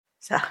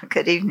So,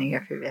 good evening,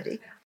 everybody.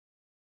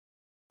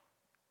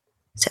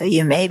 So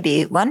you may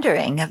be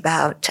wondering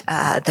about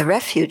the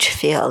refuge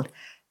field.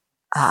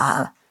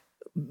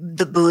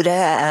 The Buddha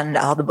and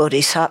all the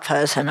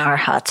bodhisattvas and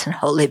arhats and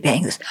holy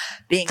beings.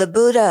 The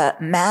Buddha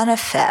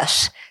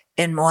manifests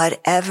in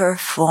whatever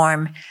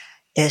form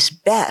is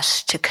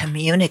best to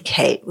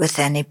communicate with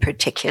any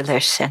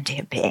particular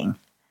sentient being.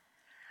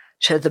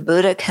 So the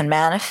Buddha can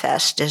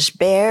manifest as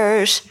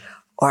bears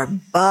or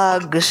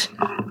bugs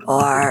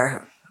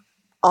or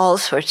all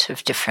sorts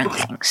of different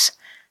things.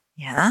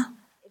 Yeah.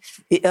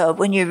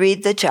 When you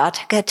read the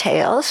Jataka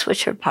tales,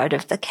 which are part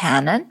of the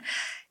canon,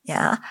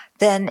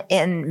 then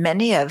in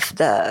many of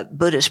the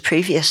Buddha's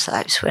previous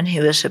lives, when he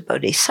was a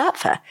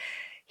bodhisattva,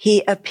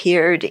 he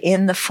appeared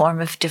in the form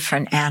of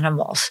different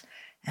animals.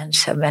 And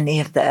so many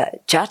of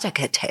the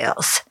Jataka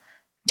tales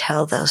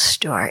tell those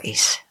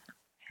stories.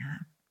 Yeah.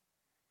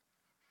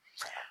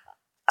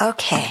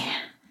 Okay.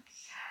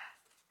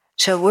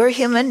 So we're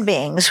human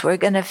beings. We're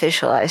going to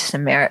visualize the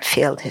merit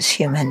field as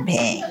human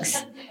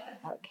beings.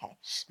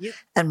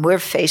 And we're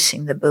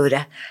facing the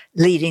Buddha,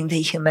 leading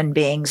the human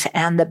beings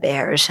and the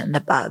bears and the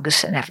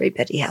bugs and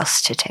everybody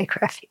else to take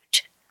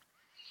refuge.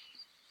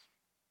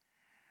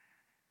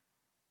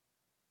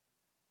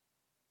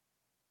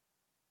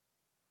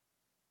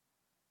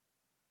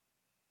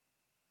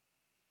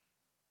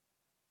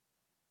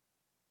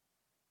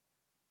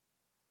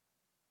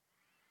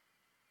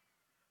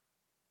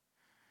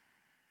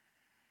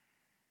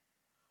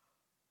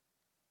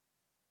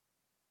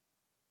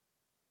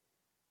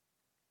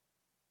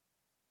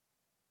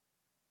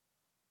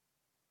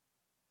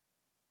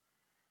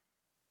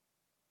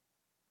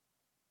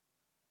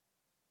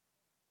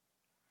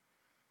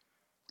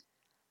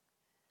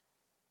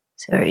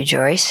 So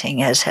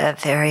rejoicing is a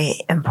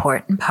very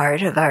important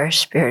part of our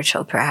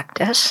spiritual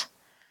practice.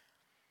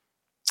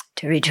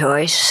 To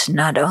rejoice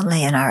not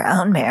only in our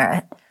own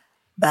merit,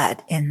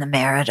 but in the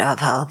merit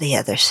of all the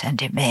other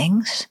sentient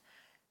beings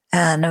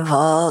and of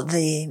all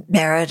the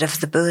merit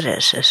of the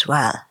Buddhas as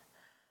well.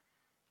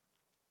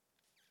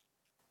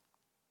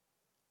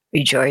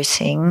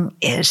 Rejoicing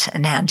is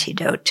an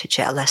antidote to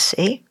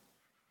jealousy,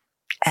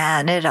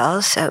 and it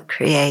also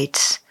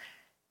creates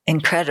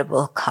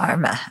incredible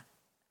karma.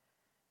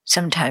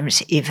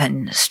 Sometimes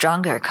even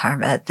stronger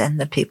karma than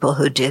the people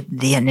who did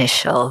the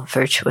initial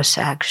virtuous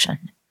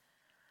action.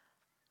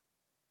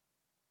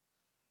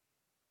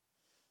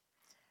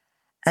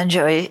 And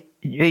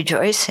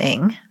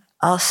rejoicing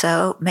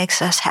also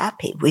makes us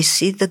happy. We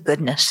see the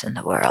goodness in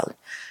the world.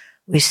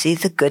 We see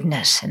the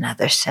goodness in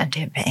other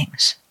sentient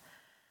beings.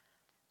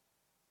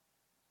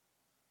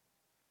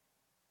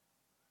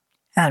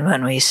 And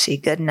when we see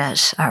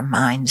goodness, our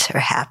minds are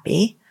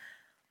happy.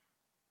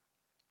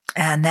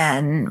 And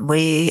then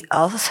we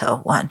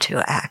also want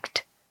to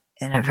act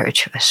in a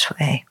virtuous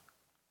way.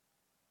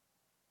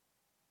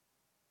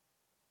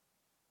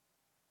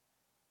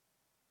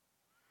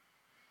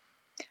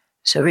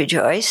 So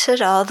rejoice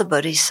at all the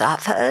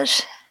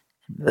bodhisattvas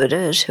and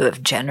Buddhas who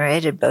have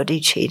generated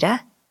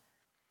bodhicitta,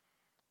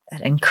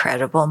 that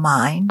incredible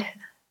mind.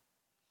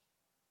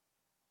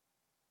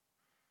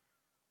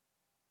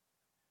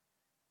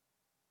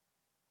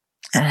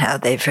 And how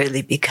they've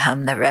really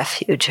become the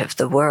refuge of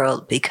the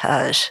world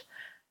because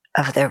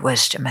of their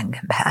wisdom and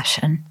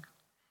compassion.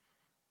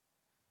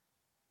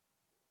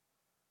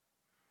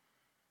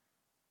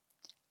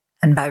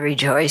 And by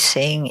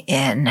rejoicing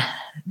in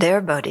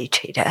their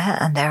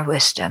bodhicitta and their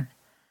wisdom,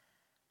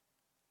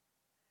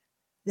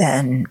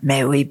 then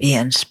may we be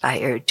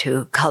inspired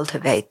to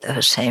cultivate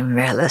those same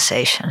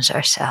realizations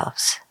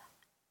ourselves.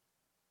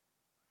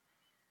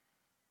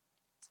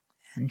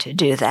 And to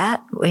do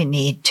that, we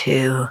need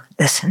to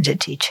listen to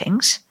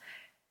teachings.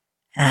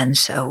 And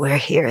so we're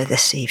here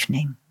this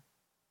evening.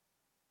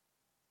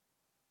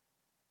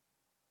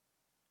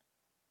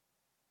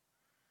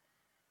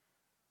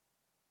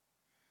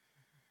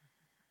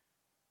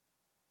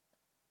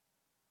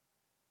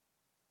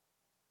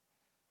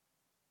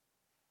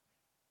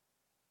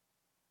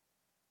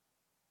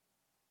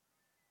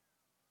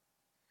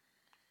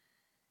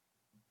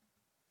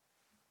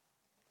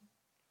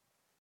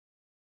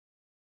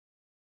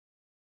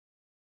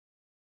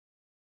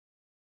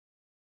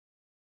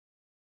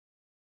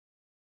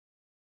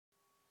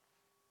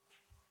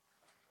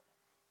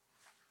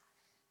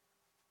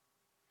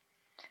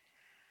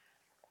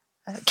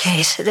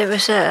 Okay, so there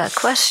was a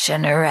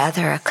question, or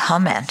rather a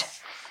comment,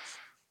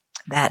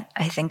 that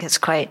I think is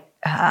quite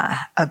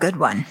a good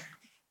one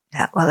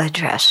that we'll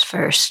address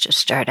first to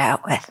start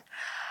out with.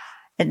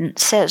 It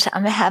says,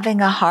 I'm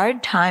having a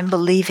hard time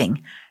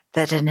believing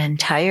that an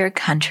entire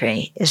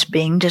country is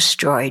being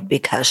destroyed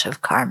because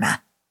of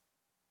karma.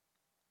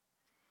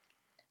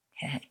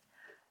 Okay.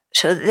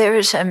 So there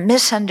is a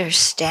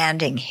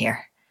misunderstanding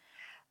here.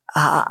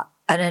 An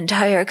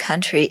entire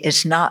country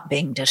is not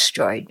being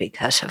destroyed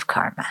because of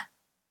karma.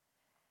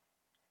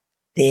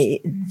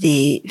 The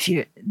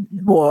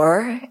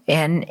war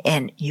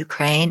in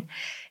Ukraine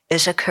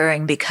is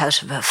occurring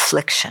because of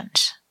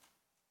afflictions.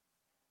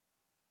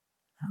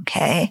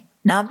 Okay?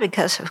 Not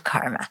because of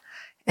karma.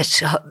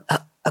 It's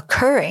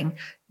occurring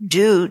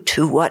due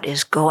to what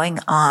is going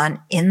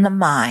on in the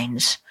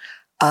minds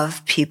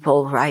of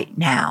people right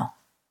now.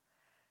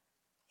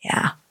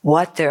 Yeah,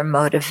 what their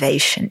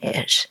motivation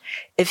is.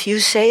 If you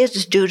say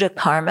it's due to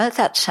karma,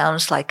 that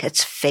sounds like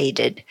it's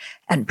fated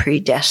and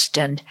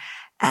predestined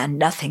and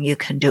nothing you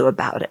can do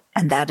about it.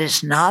 And that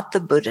is not the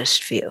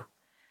Buddhist view.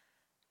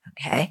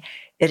 Okay?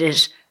 It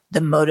is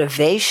the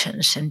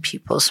motivations in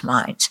people's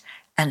minds.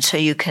 And so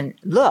you can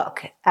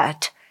look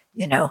at,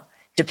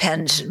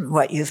 depends on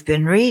what you've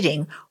been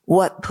reading,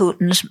 what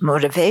Putin's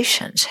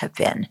motivations have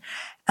been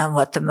and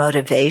what the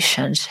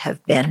motivations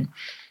have been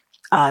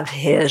of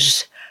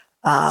his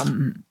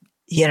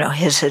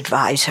his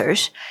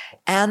advisors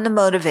and the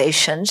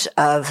motivations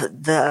of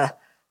the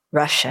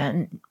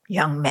Russian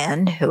young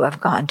men who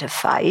have gone to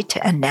fight.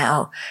 And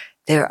now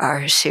there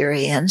are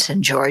Syrians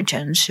and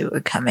Georgians who are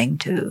coming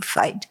to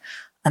fight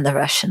on the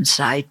Russian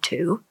side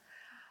too.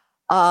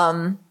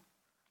 And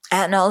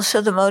also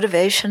the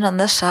motivation on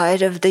the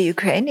side of the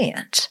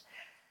Ukrainians.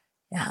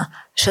 Yeah.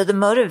 So the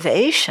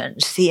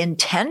motivations, the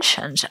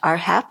intentions are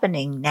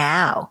happening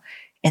now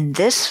in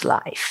this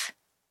life.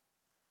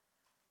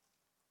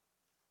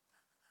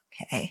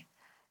 Okay.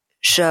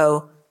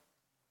 So,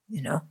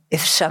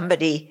 if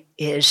somebody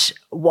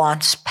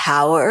wants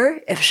power,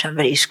 if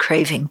somebody's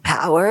craving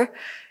power,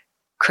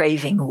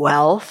 craving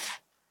wealth,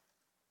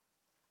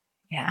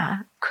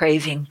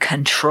 craving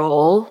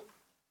control,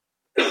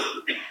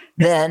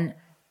 then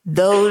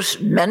those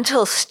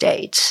mental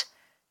states,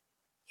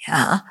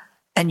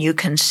 and you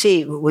can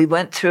see, we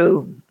went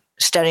through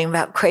studying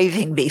about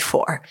craving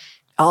before,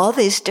 all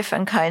these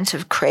different kinds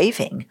of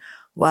craving,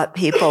 what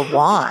people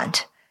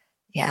want,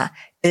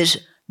 is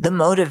the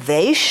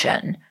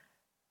motivation,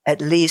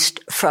 at least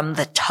from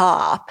the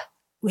top,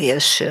 we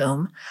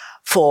assume,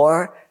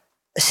 for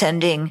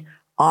sending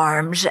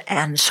arms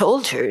and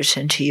soldiers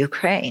into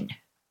Ukraine.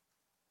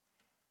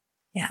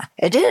 Yeah,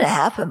 it didn't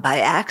happen by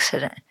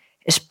accident.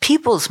 It's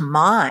people's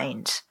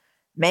minds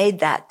made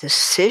that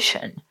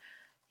decision.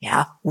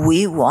 Yeah,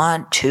 we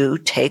want to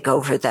take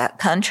over that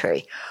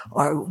country,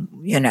 or,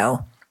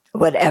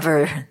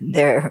 whatever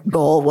their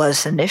goal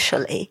was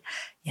initially,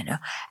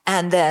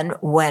 And then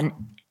when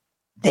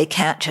they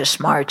can't just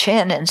march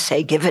in and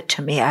say, give it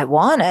to me, I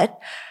want it,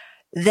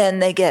 then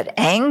they get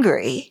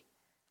angry.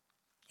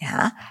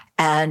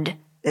 And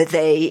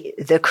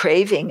the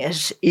craving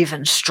is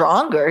even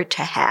stronger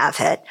to have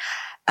it.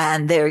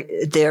 And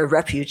their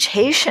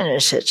reputation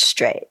is at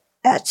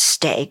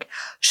stake.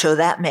 So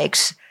that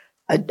makes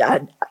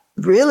a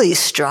really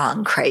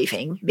strong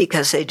craving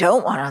because they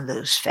don't want to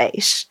lose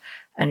face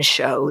and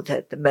show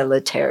that the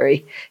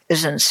military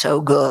isn't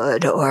so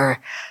good or,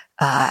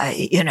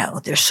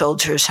 their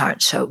soldiers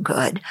aren't so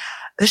good.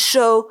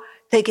 So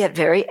they get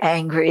very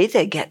angry.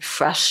 They get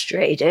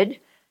frustrated.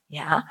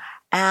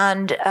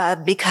 And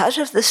because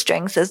of the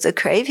strength of the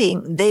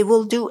craving, they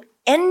will do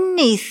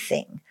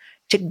anything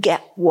to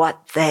get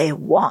what they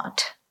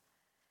want.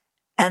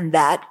 And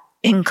that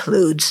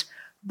includes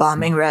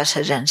bombing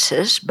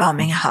residences,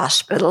 bombing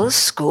hospitals,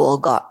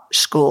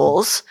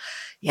 schools,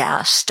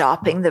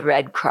 stopping the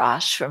Red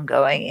Cross from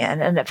going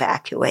in and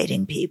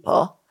evacuating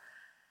people.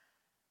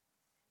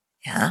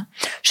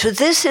 So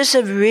this is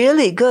a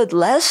really good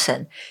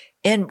lesson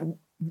in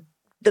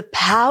the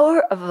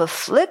power of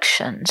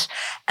afflictions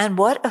and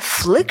what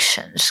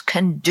afflictions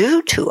can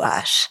do to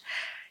us,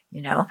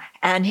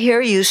 And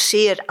here you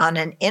see it on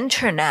an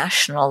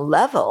international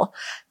level.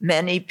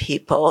 Many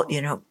people,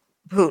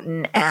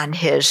 Putin and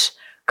his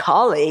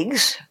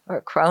colleagues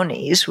or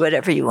cronies,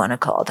 whatever you want to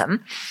call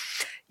them,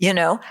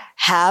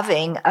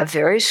 having a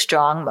very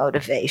strong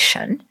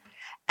motivation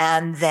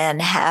and then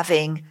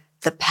having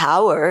the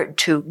power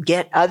to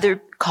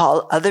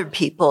call other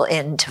people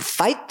in to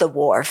fight the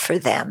war for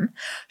them.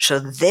 So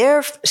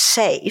they're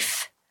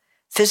safe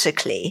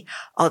physically,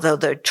 although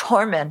they're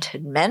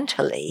tormented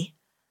mentally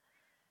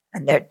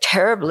and they're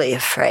terribly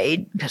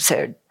afraid because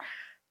their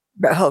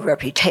whole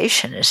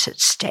reputation is at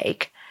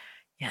stake.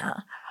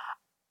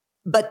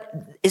 But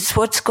it's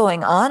what's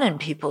going on in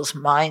people's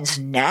minds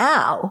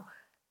now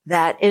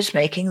that is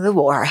making the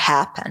war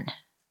happen.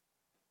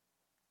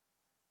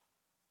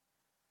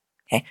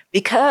 Okay?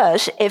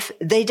 Because if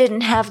they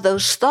didn't have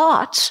those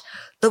thoughts,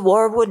 the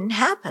war wouldn't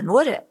happen,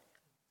 would it?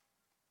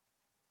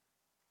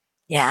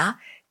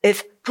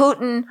 If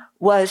Putin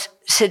was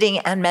sitting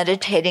and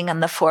meditating on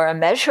the four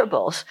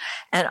immeasurables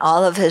and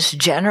all of his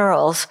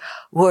generals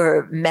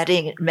were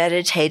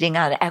meditating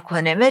on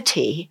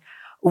equanimity,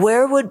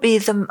 where would be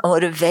the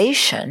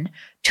motivation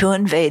to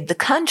invade the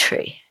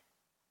country?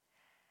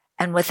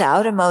 And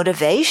without a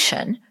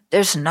motivation,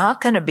 there's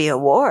not going to be a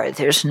war.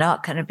 There's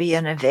not going to be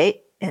an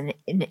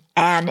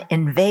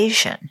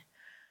invasion.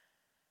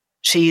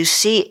 So you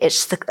see,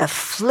 it's the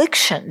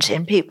afflictions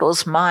in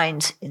people's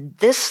minds in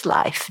this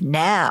life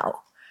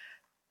now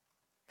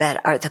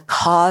that are the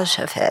cause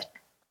of it.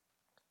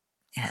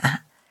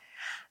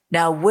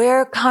 Now,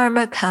 where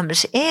karma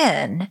comes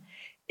in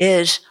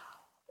is,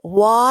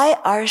 why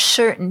are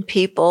certain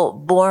people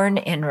born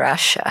in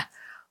Russia?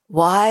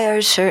 Why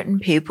are certain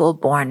people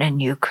born in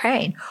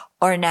Ukraine?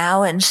 or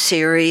now in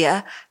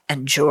Syria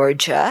and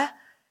Georgia,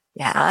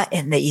 yeah,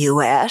 in the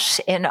U.S.,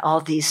 in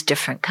all these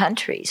different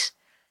countries.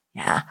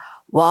 Yeah.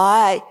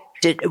 Why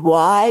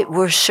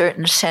were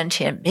certain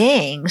sentient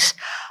beings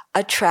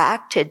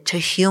attracted to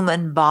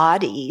human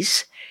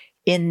bodies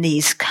in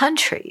these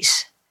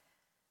countries?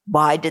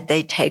 Why did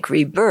they take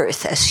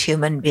rebirth as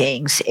human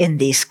beings in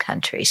these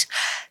countries?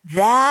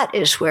 That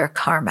is where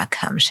karma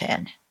comes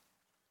in.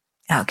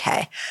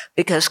 Okay.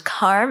 Because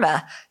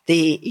karma,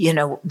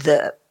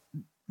 the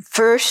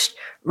first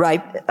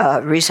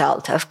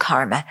result of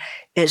karma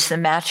is the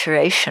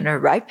maturation or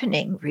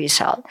ripening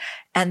result.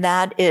 And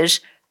that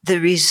is the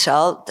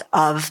result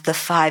of the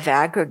 5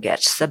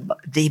 aggregates,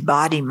 the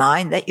body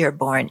mind that you're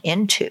born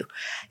into,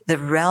 the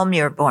realm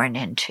you're born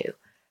into.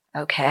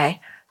 Okay.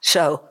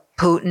 So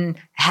Putin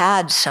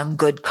had some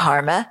good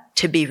karma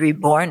to be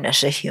reborn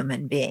as a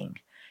human being.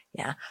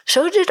 Yeah.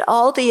 So did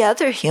all the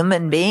other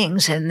human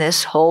beings in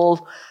this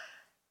whole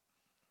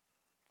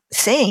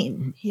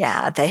scene.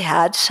 Yeah. They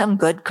had some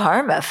good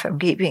karma from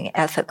keeping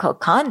ethical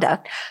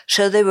conduct.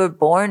 So they were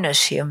born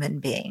as human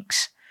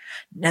beings.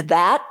 Now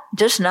that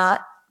does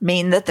not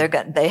mean that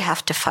they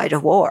have to fight a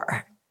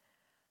war.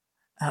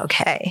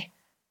 Okay.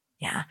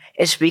 Yeah.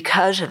 It's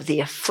because of the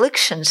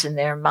afflictions in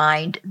their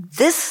mind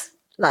this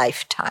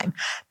lifetime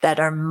that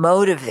are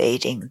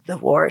motivating the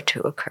war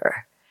to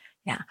occur.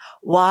 Yeah.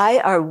 Why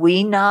are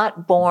we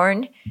not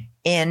born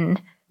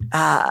in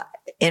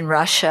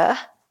Russia?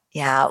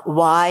 Yeah.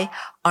 Why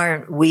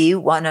aren't we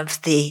one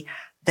of the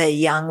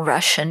young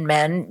Russian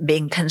men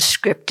being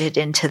conscripted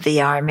into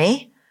the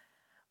army?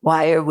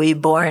 Why are we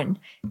born,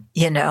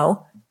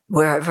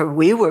 wherever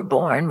we were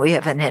born? We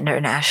have an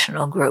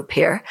international group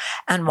here.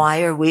 And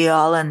why are we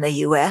all in the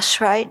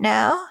U.S. right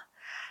now?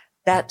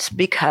 That's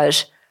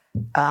because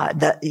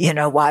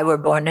why we're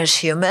born as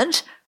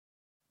humans,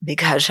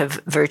 because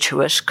of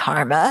virtuous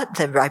karma.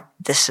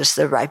 This is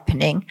the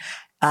ripening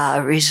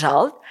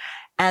result.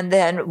 And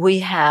then we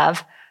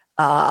have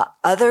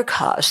other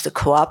cause, the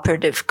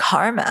cooperative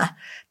karma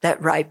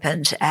that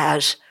ripens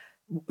as,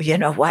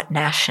 what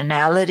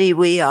nationality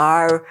we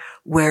are,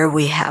 where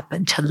we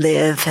happen to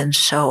live, and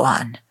so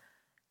on.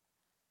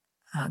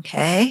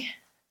 Okay?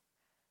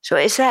 So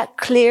is that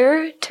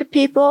clear to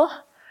people?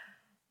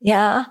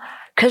 Yeah?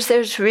 Because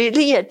there's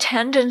really a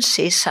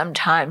tendency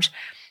sometimes,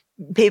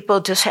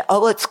 people just say,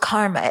 oh, it's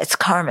karma, it's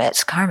karma,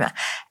 it's karma.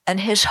 And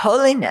His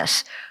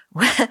Holiness,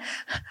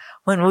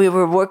 when we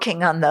were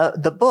working on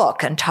the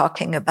book and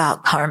talking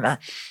about karma,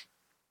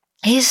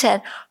 he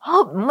said,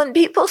 when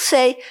people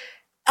say,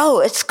 oh,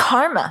 it's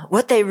karma,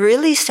 what they're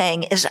really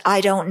saying is,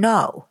 I don't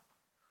know.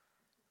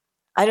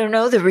 I don't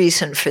know the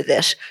reason for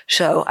this,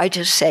 so I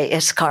just say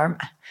it's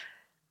karma.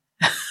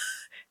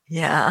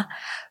 Yeah.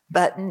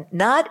 But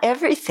not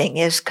everything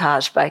is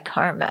caused by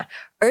karma.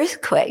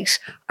 Earthquakes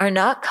are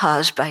not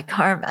caused by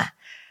karma.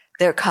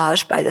 They're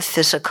caused by the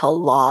physical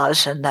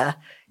laws and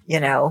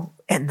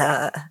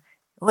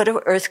what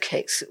are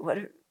earthquakes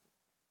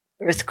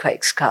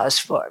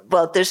caused for?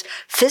 Well, there's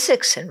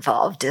physics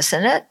involved,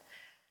 isn't it?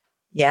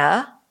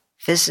 Yeah.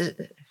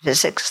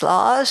 Physics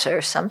laws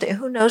or something.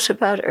 Who knows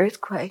about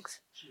earthquakes?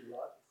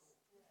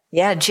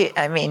 Yeah.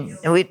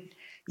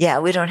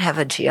 We don't have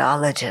a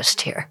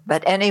geologist here.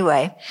 But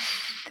anyway,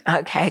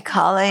 okay,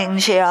 calling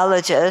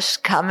geologists,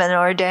 come and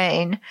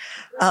ordain.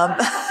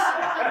 Against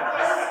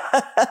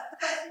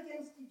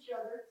each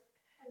other,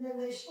 and then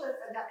they slip,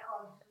 and that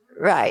causes.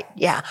 Right,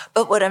 yeah.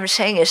 But what I'm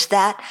saying is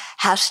that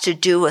has to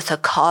do with a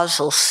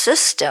causal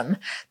system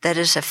that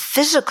is a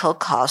physical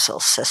causal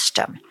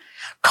system.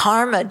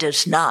 Karma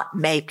does not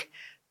make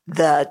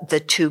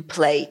the 2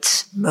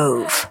 plates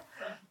move.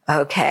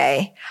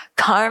 Okay?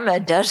 Karma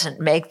doesn't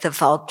make the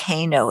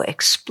volcano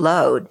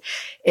explode.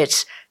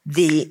 It's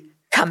the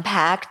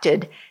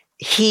compacted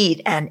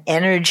heat and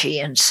energy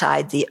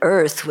inside the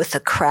earth with a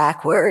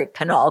crack where it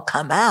can all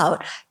come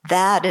out.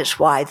 That is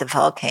why the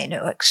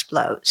volcano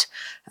explodes.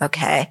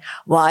 Okay.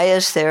 Why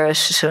is there a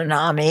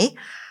tsunami?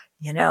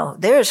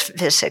 There's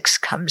physics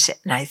comes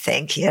in, I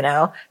think,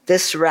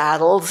 this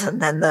rattles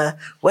and then the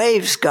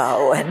waves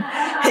go and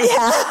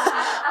yeah.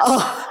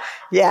 Oh,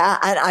 yeah.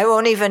 And I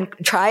won't even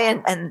try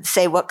and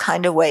say what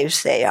kind of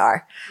waves they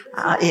are,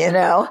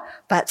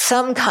 but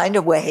some kind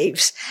of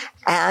waves.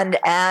 And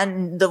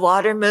the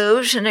water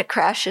moves and it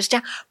crashes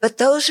down. But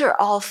those are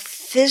all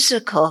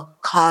physical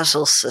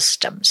causal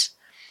systems.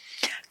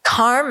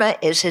 Karma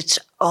is its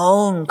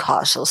own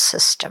causal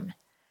system.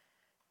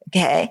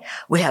 Okay?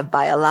 We have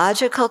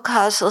biological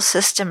causal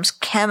systems,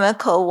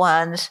 chemical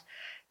ones,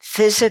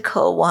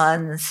 physical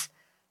ones,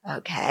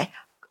 okay,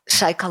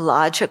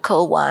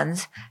 psychological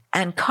ones,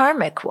 and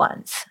karmic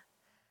ones.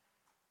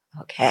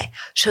 Okay?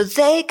 So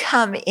they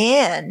come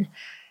in,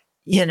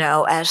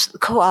 as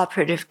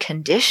cooperative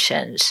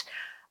conditions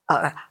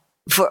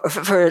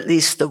for at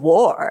least the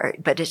war,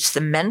 but it's the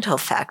mental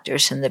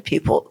factors and the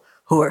people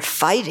who are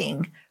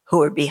fighting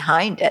who are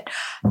behind it.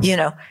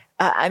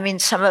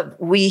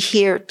 We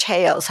hear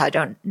tales, I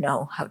don't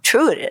know how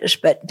true it is,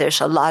 but there's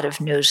a lot of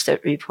news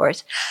that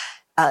reports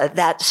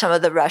that some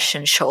of the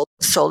Russian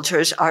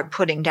soldiers are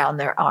putting down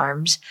their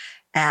arms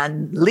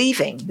and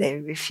leaving. They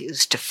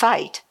refuse to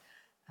fight.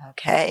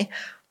 Okay?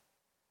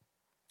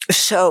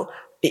 So,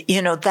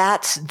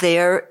 that's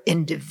their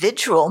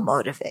individual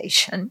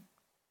motivation.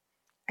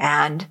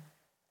 And,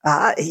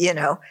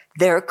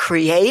 they're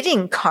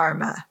creating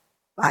karma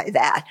by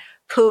that.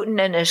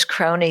 Putin and his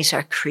cronies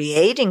are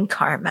creating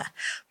karma.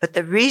 But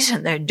the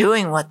reason they're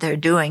doing what they're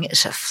doing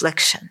is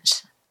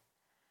afflictions.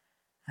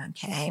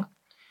 Okay?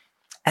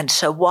 And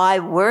so why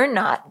we're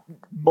not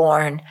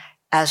born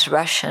as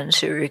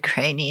Russians or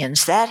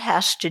Ukrainians, that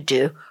has to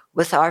do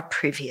with our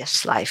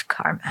previous life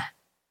karma.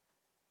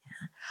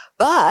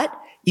 But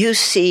you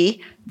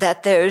see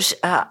that there's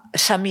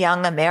some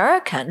young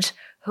Americans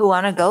who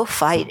want to go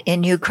fight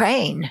in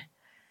Ukraine.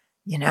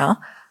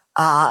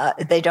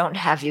 They don't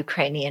have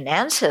Ukrainian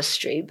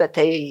ancestry, but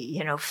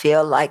they,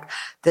 feel like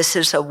this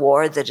is a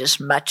war that is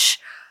much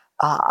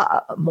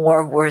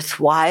more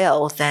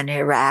worthwhile than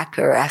Iraq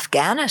or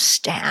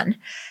Afghanistan,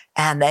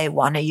 and they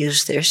want to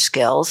use their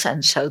skills,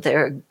 and so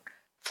they're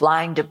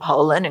flying to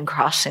Poland and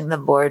crossing the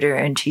border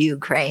into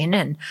Ukraine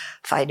and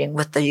fighting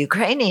with the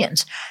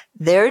Ukrainians.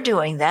 They're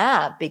doing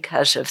that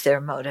because of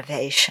their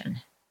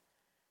motivation.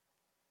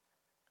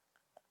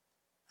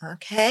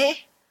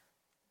 Okay?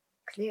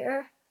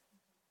 Clear?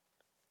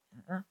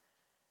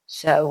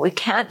 So we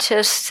can't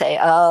just say,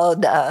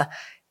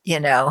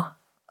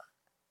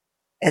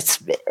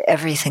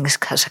 everything's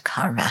because of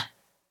karma.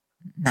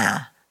 No.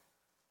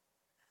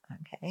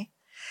 Okay?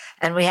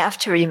 And we have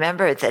to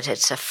remember that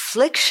it's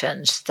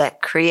afflictions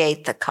that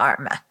create the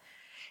karma.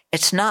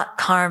 It's not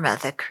karma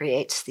that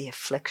creates the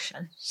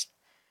afflictions.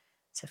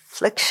 It's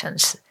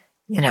afflictions,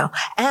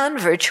 and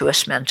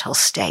virtuous mental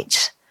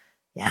states.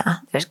 Yeah,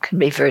 there can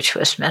be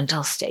virtuous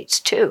mental states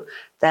too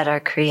that are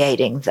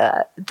creating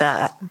the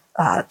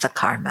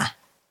karma.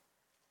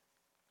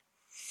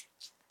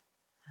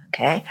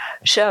 Okay,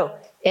 so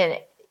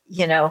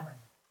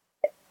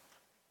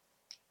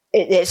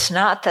it's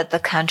not that the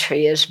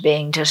country is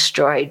being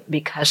destroyed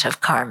because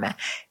of karma.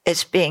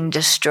 It's being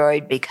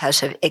destroyed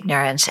because of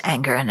ignorance,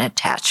 anger, and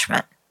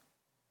attachment.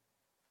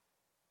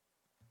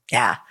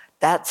 Yeah,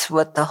 that's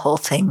what the whole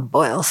thing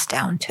boils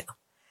down to.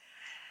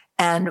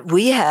 And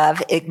we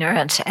have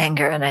ignorance,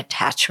 anger, and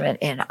attachment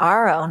in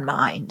our own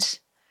minds.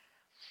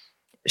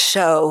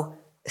 So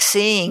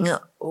seeing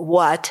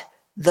what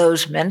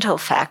those mental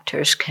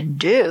factors can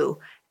do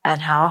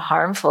and how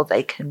harmful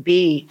they can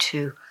be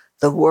to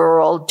the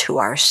world, to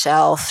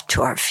ourselves,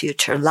 to our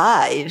future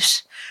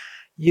lives,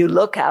 you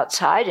look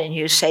outside and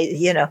you say,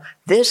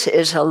 this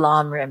is a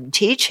Lamrim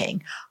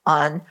teaching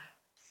on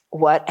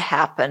what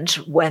happens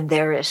when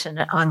there is an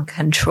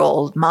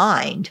uncontrolled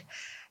mind.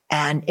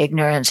 And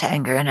ignorance,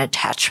 anger, and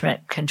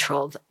attachment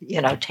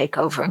take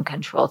over and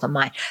control the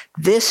mind.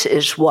 This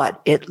is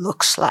what it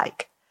looks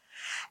like.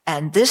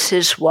 And this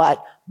is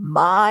what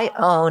my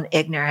own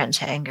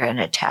ignorance, anger, and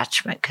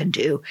attachment can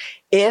do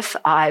if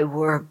I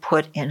were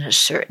put in a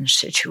certain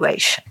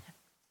situation.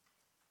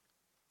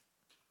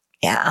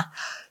 Yeah.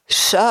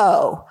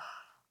 So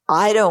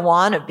I don't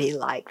want to be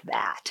like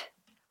that.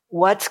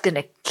 What's going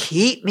to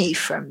keep me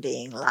from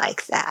being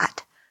like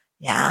that?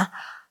 Yeah.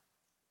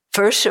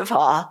 First of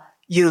all,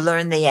 you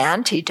learn the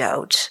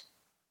antidotes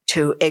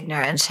to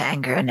ignorance,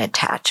 anger, and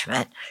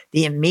attachment.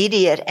 The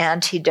immediate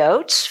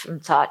antidotes from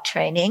thought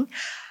training,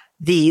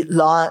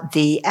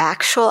 the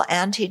actual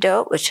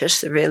antidote, which is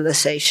the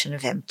realization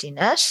of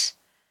emptiness.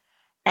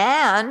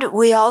 And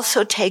we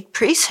also take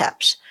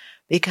precepts,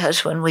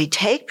 because when we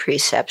take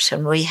precepts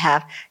and we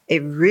have a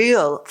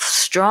real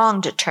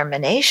strong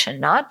determination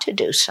not to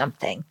do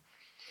something,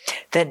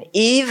 then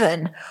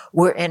even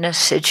we're in a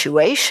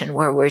situation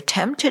where we're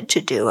tempted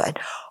to do it,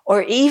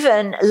 or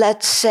even,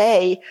 let's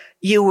say,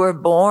 you were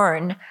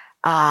born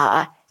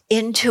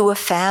into a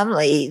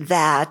family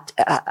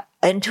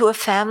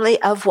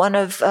of one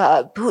of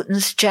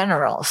Putin's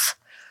generals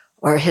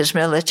or his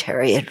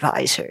military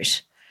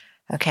advisors.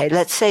 Okay,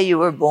 let's say you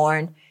were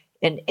born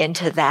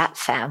into that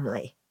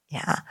family.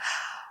 Yeah,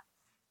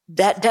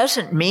 that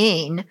doesn't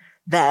mean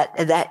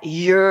that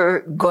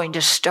you're going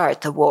to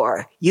start the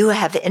war. You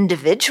have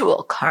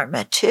individual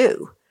karma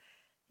too.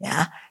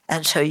 Yeah.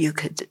 And so you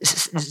could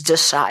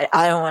decide,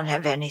 I don't want to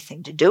have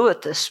anything to do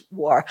with this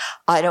war.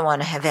 I don't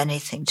want to have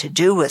anything to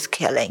do with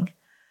killing.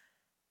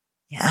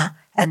 Yeah.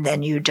 And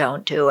then you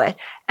don't do it.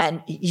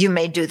 And you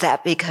may do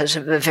that because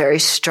of a very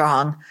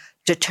strong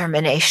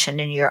determination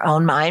in your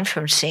own mind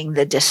from seeing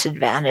the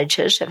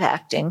disadvantages of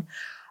acting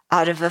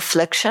out of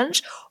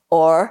afflictions,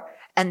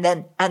 and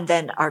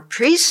then our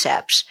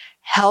precepts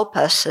help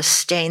us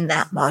sustain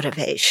that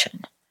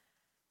motivation.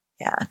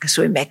 Yeah, because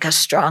we make a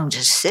strong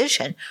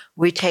decision.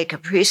 We take a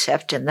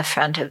precept in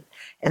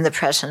the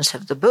presence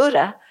of the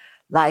Buddha,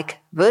 like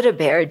Buddha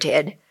Bear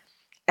did.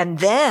 And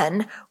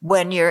then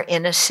when you're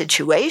in a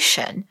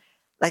situation,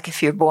 like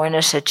if you're born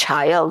as a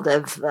child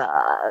of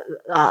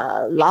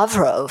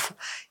Lavrov,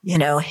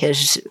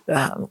 his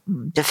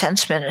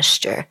defense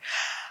minister,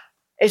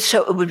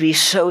 it would be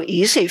so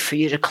easy for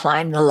you to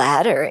climb the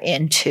ladder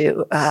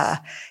into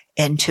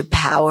into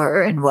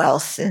power and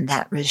wealth in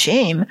that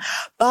regime.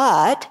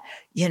 But,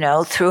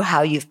 through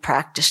how you've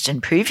practiced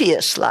in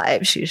previous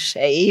lives, you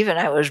say, even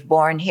I was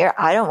born here,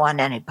 I don't want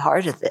any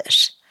part of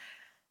this.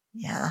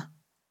 Yeah.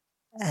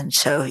 And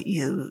so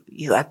you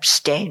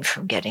abstain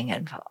from getting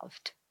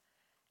involved.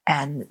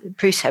 And the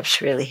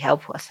precepts really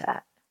help with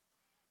that.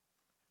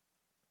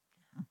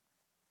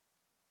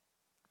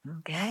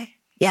 Okay?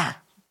 Yeah.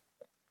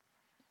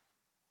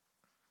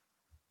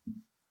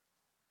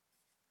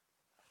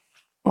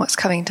 What's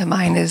coming to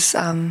mind is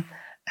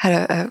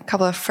had a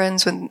couple of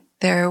friends when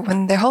their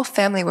whole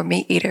family were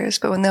meat eaters,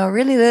 but when they were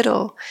really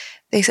little,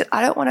 they said,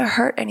 I don't want to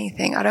hurt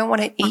anything. I don't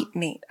want to eat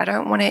meat. I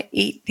don't want to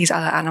eat these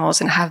other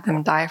animals and have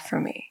them die for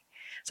me.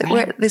 So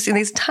we're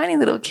these tiny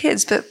little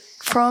kids, but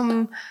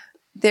from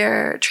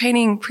their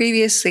training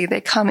previously,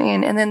 they come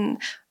in, and then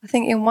I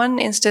think in one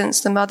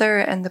instance, the mother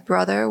and the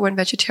brother went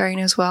vegetarian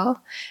as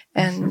well.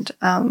 And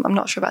I'm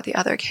not sure about the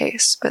other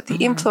case, but the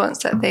influence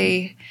that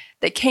they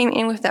came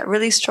in with that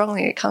really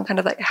strongly. It kind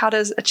of like, how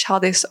does a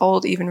child this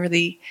old even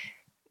really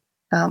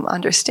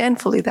understand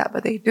fully that?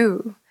 But they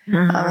do.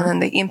 And then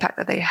the impact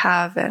that they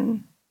have,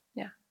 and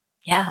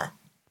yeah.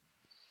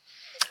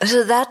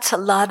 So that's a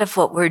lot of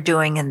what we're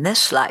doing in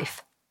this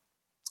life,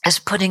 is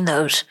putting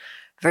those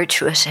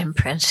virtuous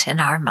imprints in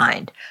our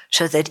mind,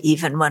 so that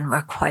even when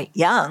we're quite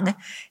young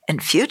in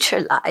future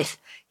life,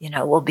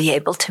 we'll be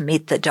able to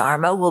meet the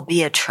Dharma, we'll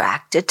be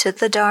attracted to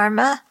the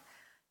Dharma,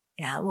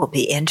 we'll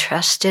be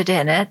interested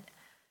in it,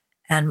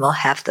 and we'll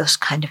have those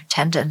kind of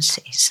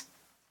tendencies.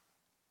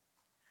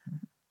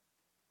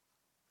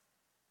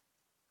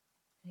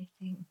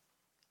 Anything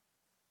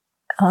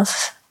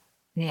else?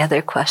 Any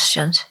other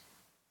questions?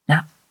 No?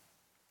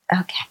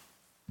 Okay.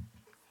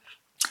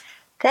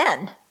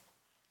 Then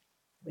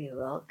we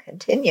will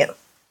continue.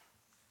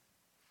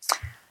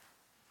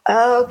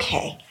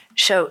 Okay,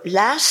 so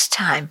last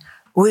time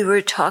we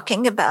were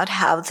talking about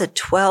how the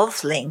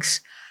 12 links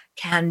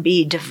can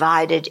be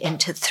divided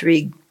into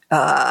three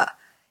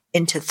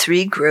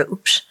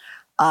groups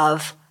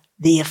of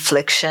the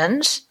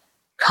afflictions,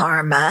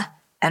 karma,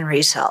 and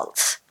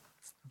results.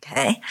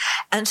 Okay,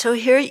 and so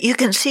here you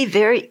can see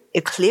very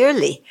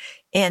clearly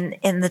in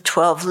the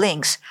 12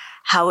 links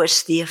how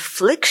it's the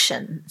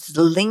afflictions,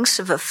 the links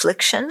of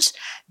afflictions,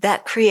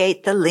 that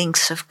create the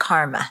links of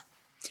karma.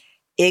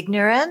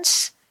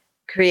 Ignorance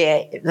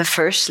the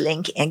first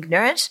link,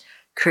 ignorance,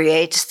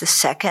 creates the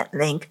second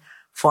link,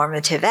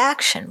 formative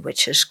action,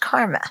 which is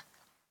karma.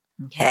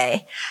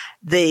 Okay.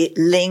 The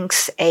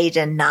links 8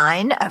 and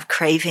 9 of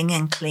craving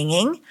and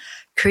clinging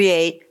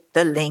create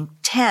the link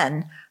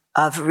 10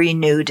 of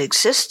renewed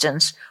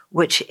existence,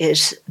 which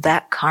is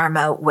that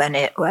karma when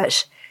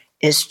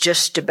is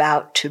just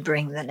about to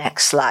bring the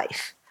next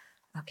life.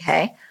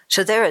 Okay?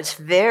 So there it's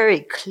very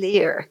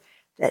clear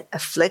that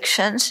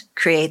afflictions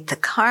create the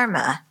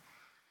karma,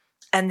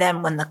 and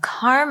then when the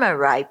karma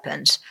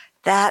ripens,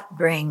 that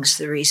brings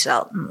the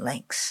resultant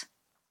links.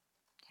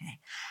 Okay?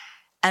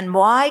 And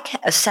why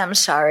a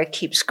samsara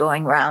keeps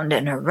going round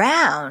and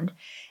around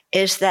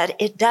is that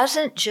it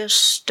doesn't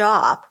just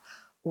stop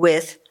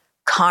with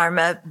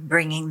karma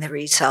bringing the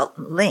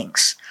resultant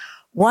links.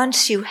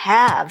 Once you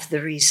have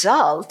the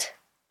result,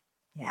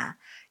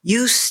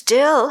 you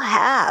still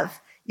have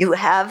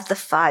the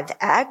 5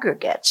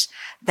 aggregates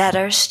that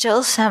are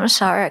still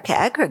samsaric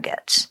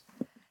aggregates.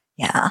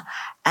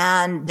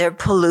 And they're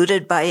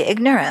polluted by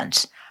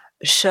ignorance.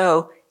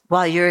 So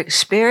while you're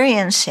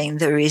experiencing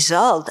the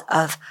result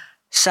of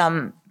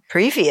some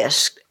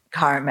previous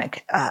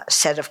karmic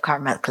set of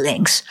karmic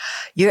links,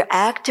 you're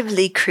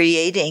actively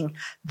creating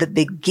the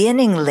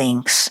beginning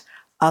links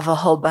of a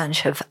whole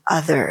bunch of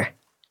other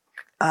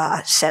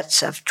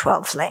sets of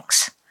 12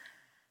 links.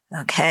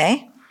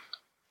 Okay?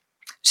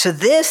 So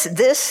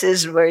this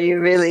is where you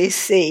really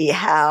see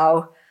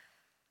how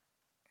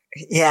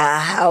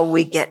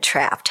we get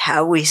trapped,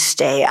 how we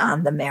stay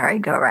on the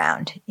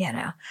merry-go-round,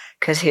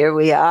 because here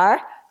we are,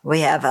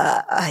 we have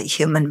a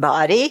human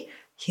body,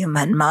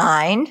 human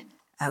mind,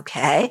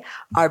 okay?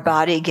 Our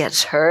body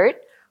gets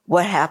hurt.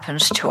 What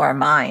happens to our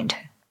mind?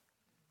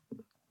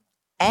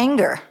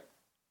 Anger,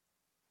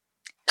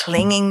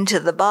 clinging to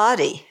the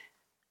body,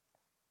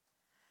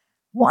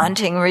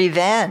 wanting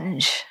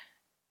revenge,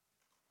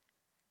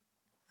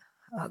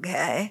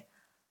 okay?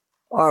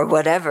 Or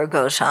whatever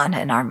goes on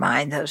in our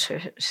mind. Those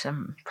are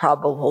some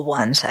probable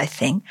ones, I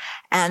think.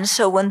 And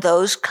so when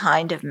those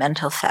kind of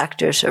mental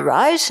factors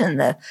arise in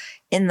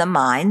the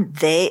mind,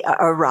 they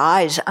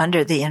arise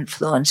under the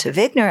influence of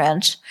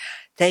ignorance.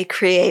 They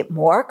create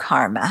more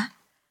karma.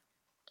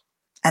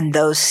 And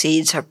those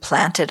seeds are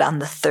planted on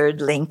the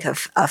third link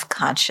of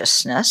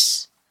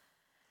consciousness.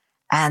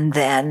 And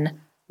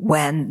then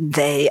when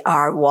they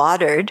are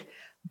watered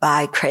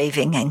by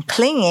craving and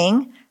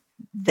clinging,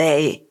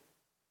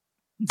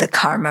 the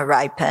karma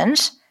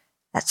ripens.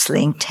 That's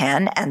link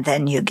 10. And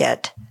then you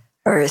get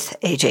earth,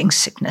 aging,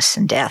 sickness,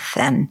 and death.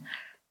 And,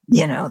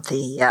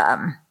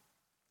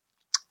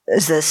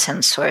 the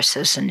sense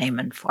sources and name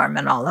and form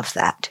and all of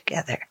that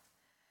together.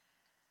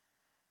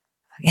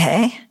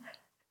 Okay?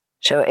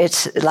 So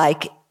it's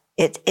like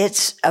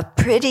it's a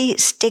pretty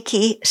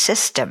sticky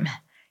system.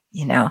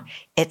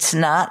 It's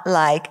not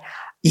like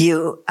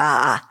you,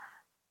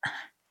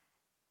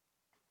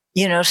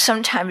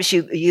 sometimes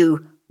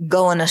you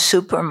go in a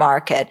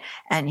supermarket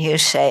and you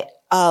say,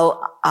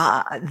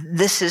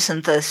 this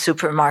isn't the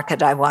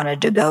supermarket I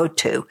wanted to go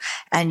to.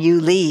 And you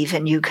leave,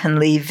 and you can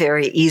leave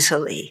very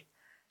easily.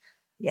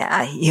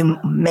 Yeah, you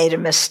made a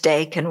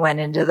mistake and went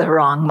into the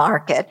wrong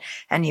market,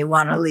 and you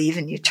want to leave,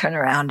 and you turn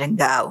around and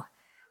go,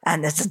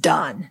 and it's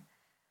done.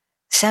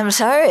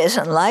 Samsara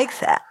isn't like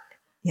that.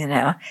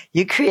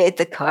 You create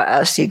the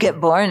cause, you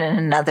get born in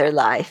another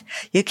life.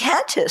 You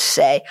can't just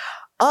say,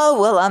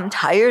 oh, well, I'm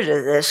tired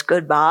of this.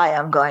 Goodbye.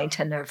 I'm going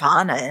to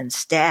nirvana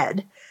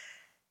instead.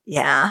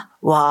 Yeah.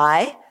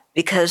 Why?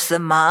 Because the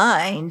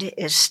mind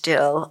is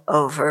still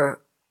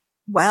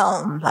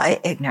overwhelmed by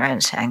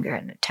ignorance, anger,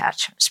 and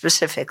attachment,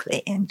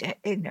 specifically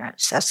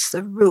ignorance. That's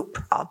the root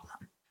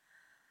problem.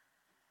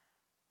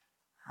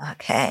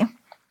 Okay.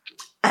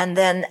 And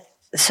then,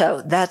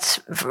 so that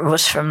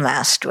was from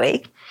last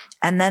week.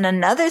 And then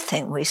another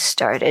thing we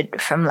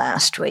started from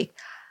last week.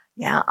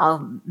 Yeah,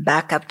 I'll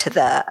back up to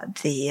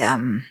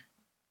the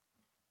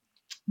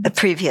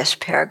previous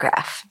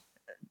paragraph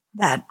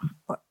that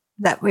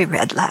we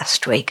read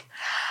last week.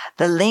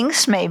 The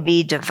links may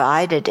be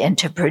divided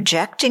into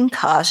projecting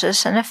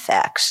causes and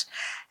effects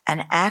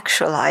and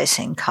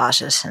actualizing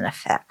causes and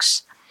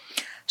effects.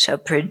 So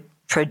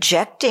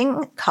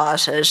projecting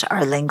causes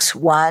are links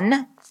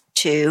 1,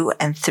 2,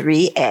 and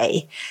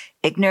 3A,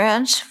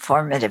 ignorance,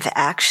 formative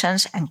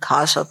actions, and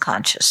causal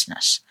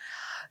consciousness.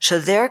 So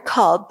they're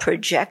called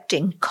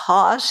projecting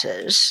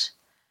causes,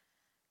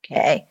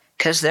 okay,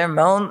 because they're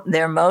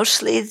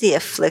mostly the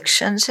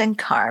afflictions and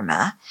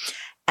karma,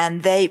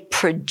 and they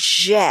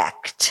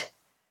project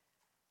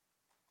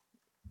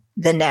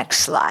the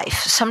next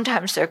life.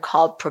 Sometimes they're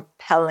called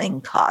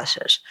propelling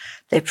causes.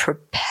 They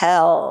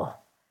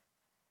propel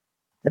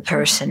the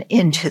person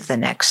into the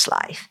next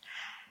life.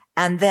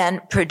 And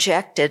then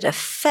projected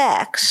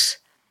effects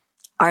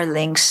are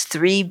links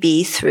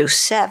 3B through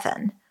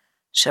 7.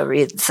 So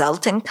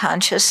resultant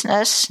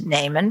consciousness,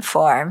 name and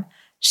form,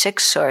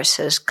 6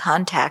 sources,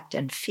 contact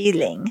and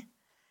feeling.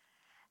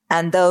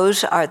 And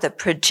those are the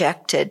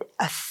projected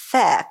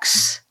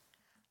effects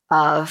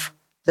of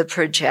the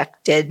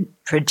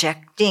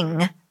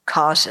projecting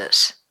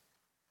causes.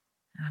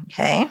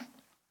 Okay?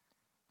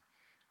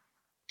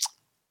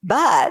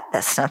 But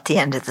that's not the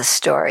end of the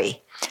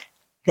story.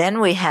 Then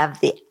we have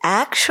the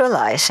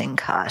actualizing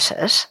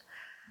causes,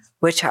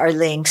 which are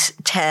links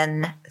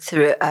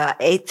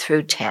 8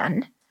 through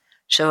 10.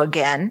 So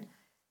again,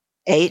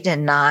 8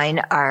 and 9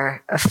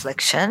 are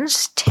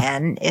afflictions,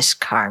 10 is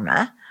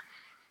karma.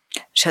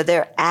 So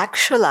they're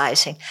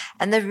actualizing.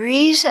 And the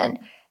reason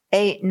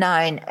 8,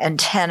 9, and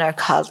 10 are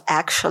called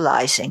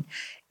actualizing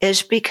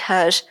is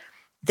because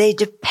they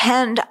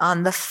depend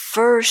on the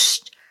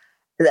first,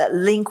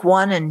 link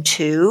 1 and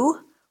 2,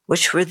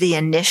 which were the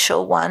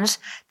initial ones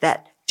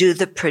that do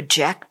the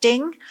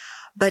projecting.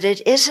 But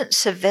it isn't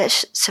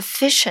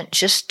sufficient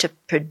just to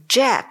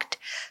project.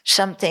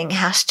 Something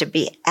has to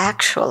be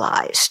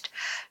actualized.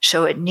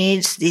 So it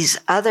needs these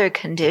other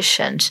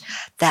conditions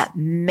that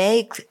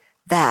make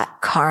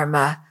that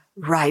karma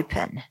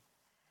ripen.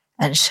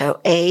 And so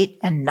 8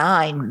 and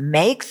 9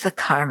 make the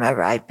karma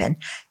ripen.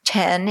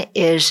 10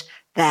 is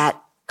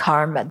that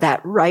karma,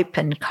 that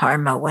ripened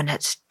karma when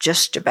it's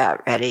just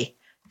about ready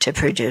to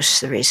produce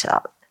the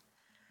result.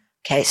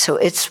 Okay, so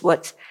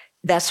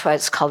that's why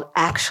it's called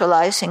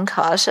actualizing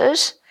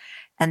causes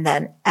and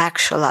then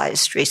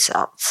actualized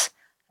results.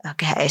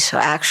 Okay, so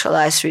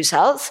actualized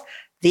results,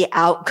 the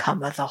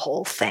outcome of the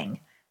whole thing.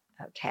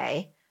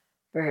 Okay,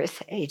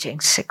 birth, aging,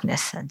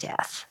 sickness, and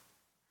death.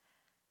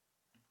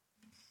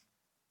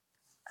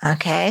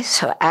 Okay,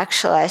 so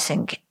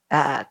actualizing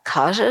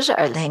causes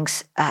are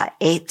links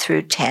 8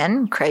 through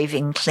 10,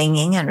 craving,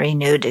 clinging, and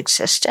renewed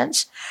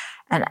existence.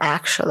 And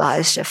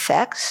actualized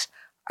effects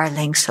are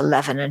links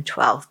 11 and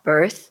 12,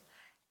 birth,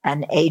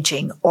 and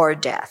aging or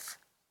death.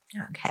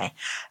 Okay.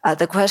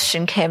 The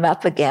question came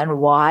up again,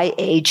 why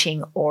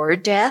aging or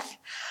death?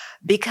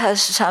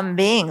 Because some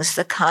beings,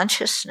 the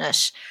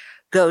consciousness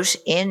goes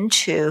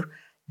into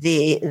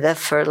the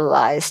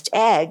fertilized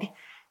egg,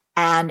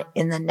 and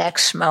in the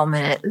next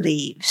moment it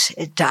leaves,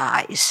 it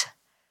dies.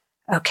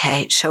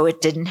 Okay, so it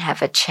didn't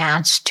have a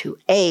chance to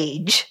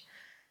age,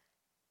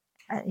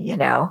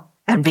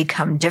 and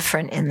become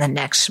different in the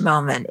next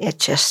moment. It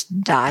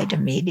just died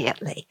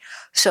immediately.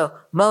 So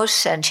most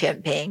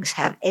sentient beings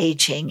have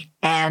aging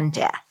and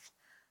death,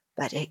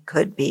 but it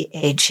could be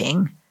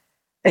aging.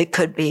 It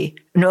could be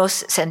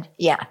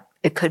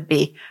it could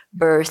be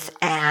birth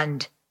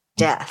and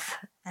death,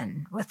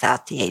 and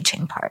without the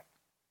aging part.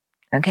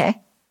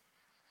 Okay?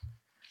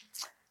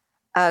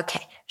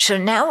 Okay, so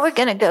now we're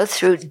going to go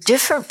through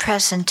different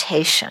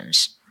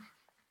presentations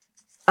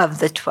of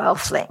the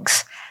 12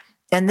 links.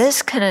 And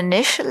this can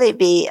initially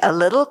be a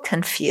little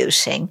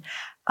confusing.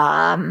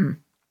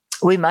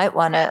 We might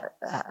want to,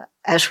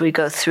 as we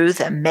go through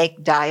them,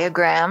 make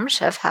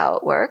diagrams of how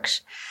it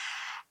works.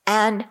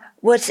 And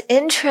what's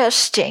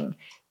interesting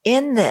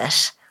in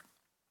this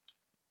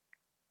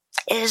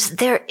is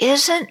there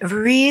isn't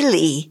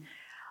really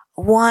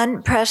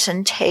one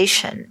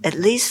presentation, at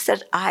least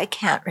that I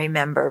can't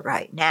remember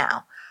right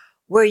now,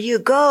 where you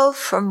go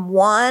from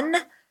 1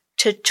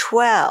 to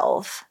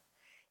 12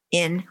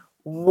 in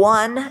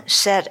one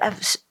set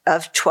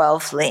of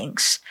 12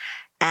 links.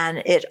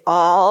 And it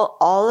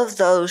all of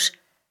those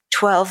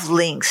 12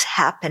 links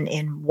happen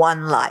in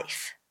one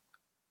life.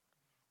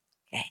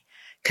 Okay.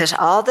 Because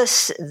all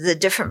the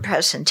different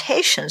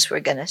presentations we're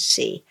going to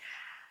see,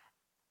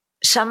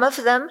 some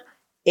of them,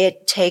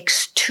 it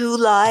takes 2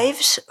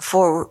 lives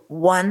for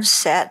one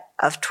set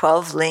of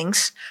 12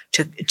 links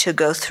to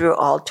go through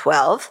all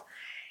 12.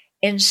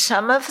 In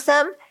some of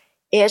them,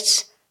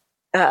 it's,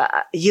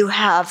 you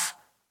have,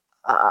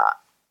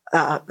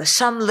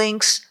 some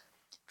links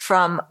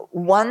from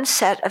one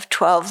set of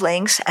 12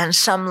 links and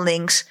some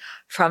links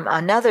from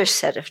another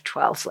set of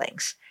 12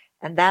 links.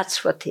 And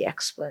that's what the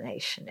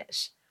explanation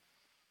is.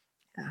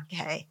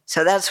 Okay.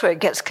 So that's where it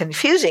gets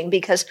confusing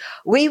because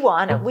we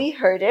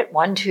heard it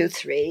 1, 2,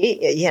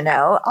 3,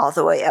 all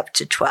the way up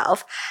to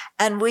 12.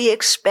 And we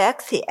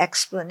expect the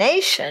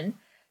explanation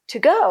to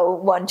go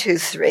 1, 2,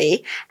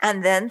 3.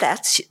 And then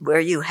that's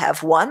where you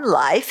have one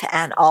life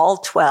and all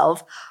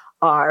 12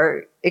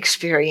 are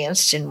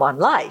experienced in one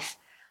life.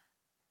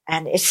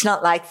 And it's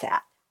not like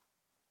that.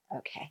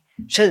 Okay.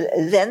 So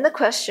then the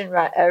question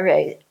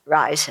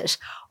rises,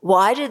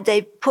 why did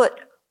they put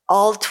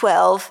all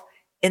 12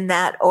 in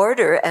that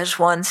order as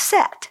one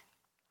set?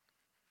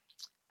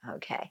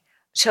 Okay.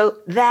 So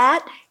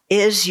that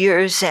is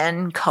your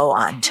Zen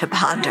koan to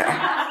ponder.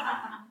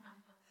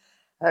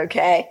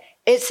 Okay.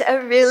 It's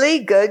a really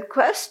good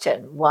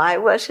question. Why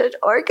was it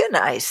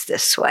organized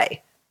this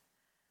way?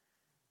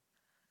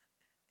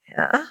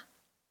 Yeah.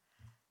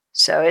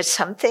 So it's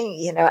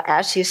something,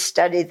 as you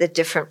study the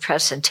different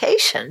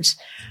presentations,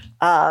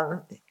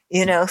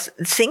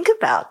 think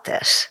about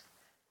this.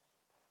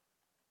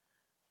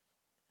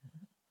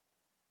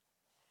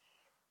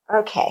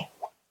 Okay.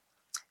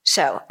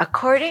 So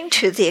according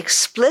to the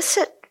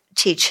explicit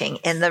teaching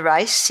in the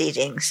Rice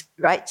Seedling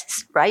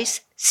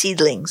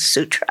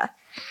Sutra,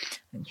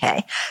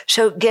 okay,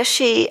 so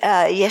Geshe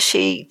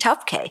Yeshe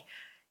Topke,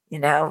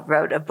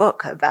 wrote a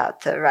book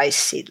about the Rice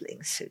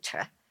Seedling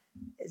Sutra.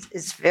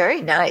 It's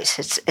very nice.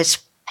 It's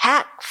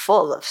packed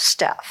full of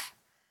stuff,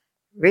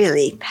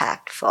 really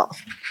packed full.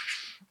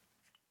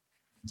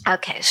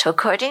 Okay, so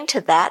according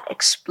to that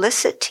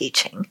explicit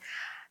teaching,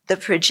 the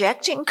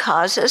projecting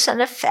causes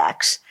and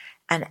effects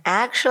and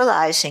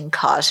actualizing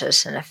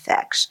causes and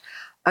effects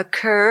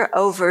occur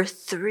over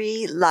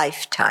 3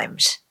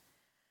 lifetimes.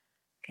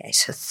 Okay,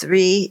 so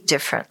 3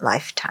 different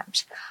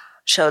lifetimes.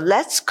 So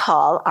let's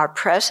call our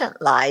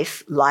present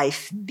life,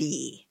 life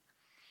B.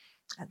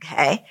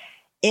 Okay,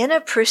 in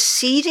a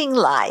preceding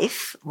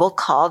life, we'll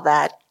call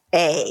that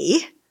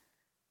A,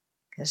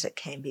 because it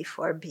came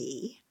before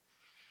B.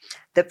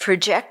 The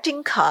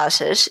projecting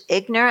causes,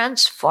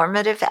 ignorance,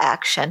 formative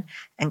action,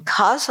 and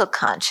causal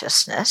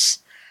consciousness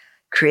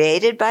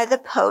created by the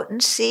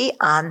potency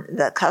on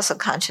the causal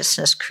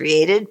consciousness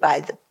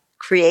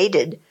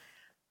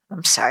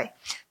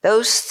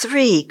those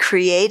 3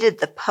 created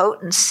the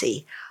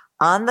potency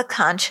on the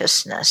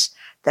consciousness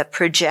that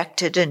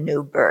projected a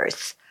new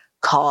birth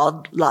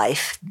called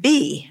life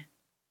B.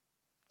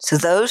 So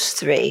those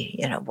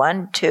 3,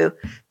 1, 2,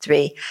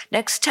 3.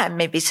 Next time,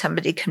 maybe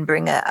somebody can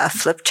bring a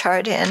flip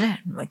chart in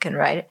and we can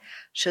write it.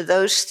 So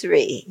those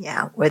 3,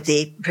 were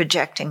the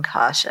projecting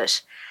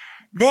causes.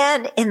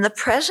 Then in the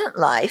present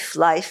life,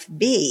 life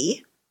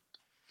B,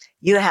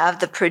 you have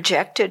the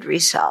projected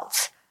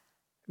results.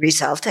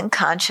 Resultant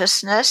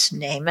consciousness,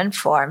 name and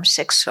form,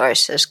 6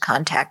 sources,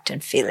 contact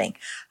and feeling.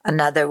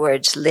 In other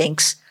words,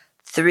 links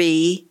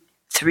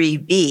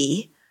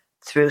 3B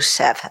through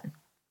 7.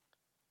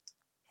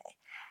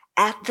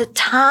 At the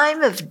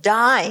time of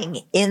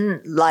dying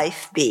in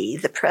life B,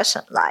 the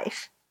present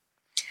life,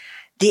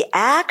 the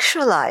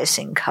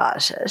actualizing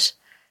causes,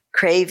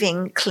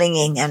 craving,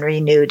 clinging, and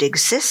renewed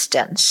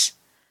existence,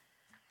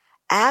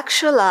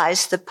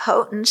 actualize the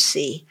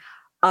potency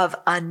of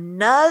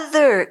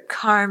another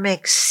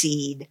karmic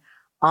seed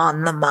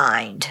on the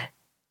mind.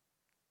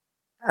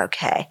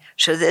 Okay,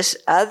 so this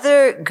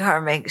other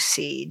karmic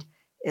seed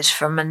is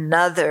from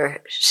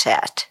another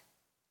set.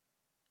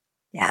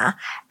 Yeah,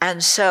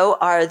 and so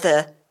are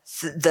the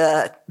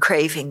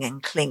craving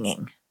and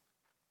clinging.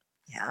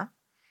 Yeah,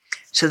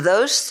 so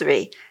those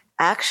 3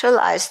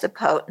 actualize the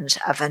potency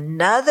of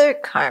another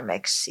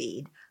karmic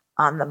seed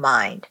on the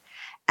mind.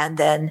 And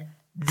then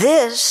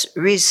this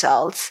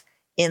results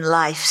in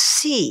life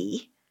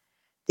C,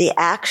 the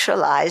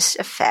actualized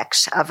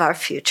effects of our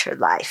future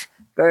life,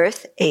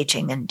 birth,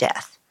 aging, and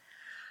death.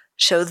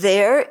 So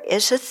there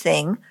is a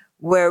thing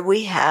where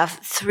we have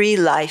 3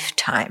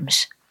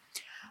 lifetimes.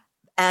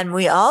 And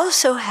we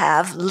also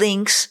have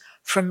links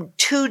from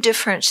 2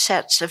 different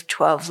sets of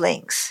 12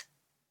 links,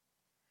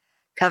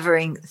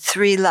 covering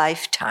 3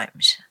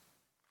 lifetimes.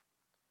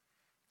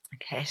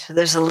 Okay, so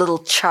there's a little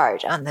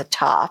chart on the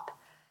top.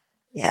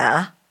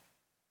 Yeah.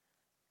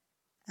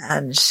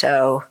 And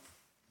so,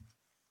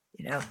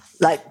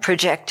 like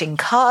projecting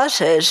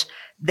causes,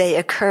 they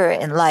occur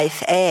in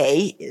life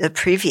A, the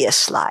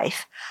previous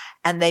life,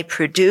 and they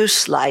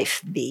produce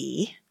life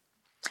B.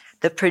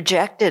 The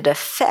projected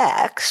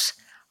effects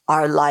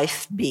are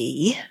life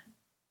B.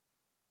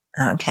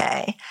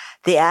 Okay.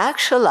 The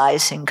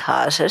actualizing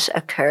causes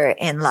occur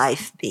in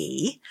life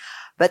B,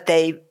 but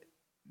they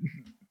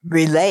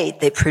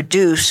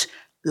produce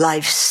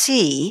life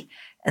C,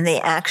 and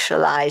the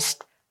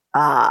actualized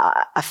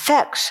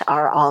effects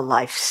are all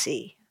life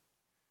C.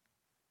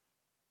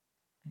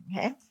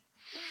 Okay.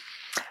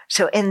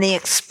 So in the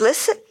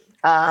explicit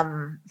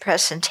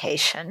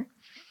presentation,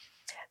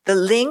 the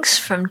links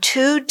from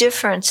two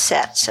different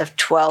sets of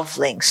 12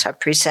 links are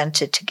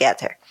presented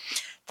together.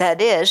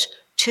 That is,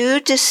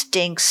 two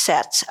distinct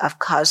sets of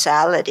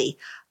causality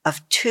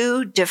of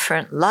two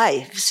different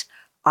lives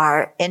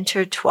are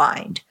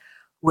intertwined,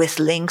 with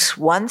links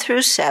 1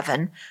 through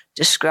 7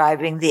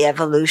 describing the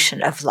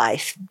evolution of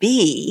life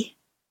B,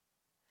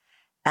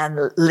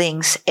 and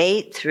links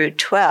 8 through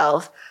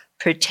 12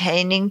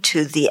 pertaining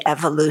to the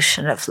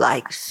evolution of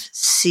life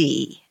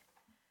C.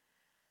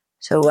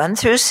 So 1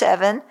 through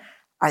 7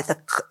 are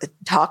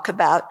talk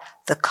about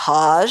the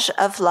cause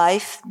of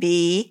life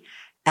B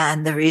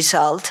and the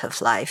result of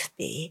life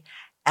B.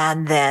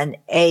 And then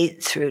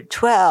 8 through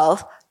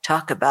 12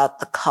 talk about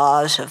the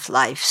cause of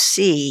life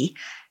C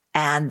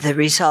and the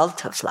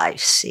result of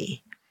life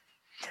C.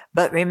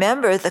 But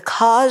remember, the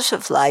cause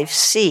of life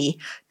C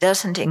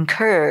doesn't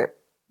occur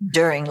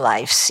during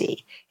life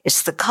C.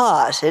 It's the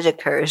cause. It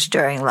occurs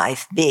during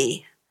life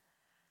B.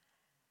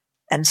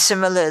 And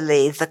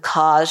similarly, the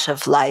cause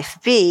of life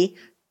B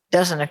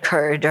doesn't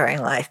occur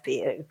during life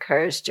B. It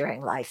occurs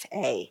during life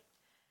A.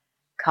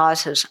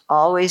 Causes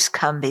always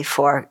come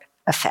before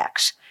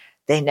effects.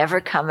 They never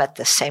come at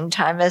the same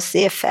time as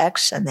the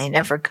effects, and they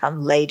never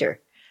come later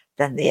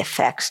than the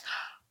effects.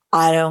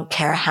 I don't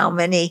care how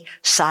many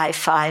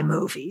sci-fi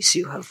movies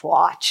you have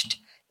watched.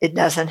 It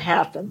doesn't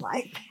happen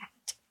like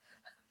that.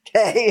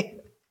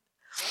 Okay?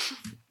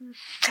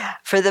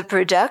 For the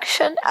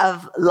production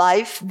of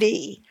life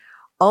B,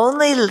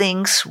 only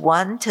links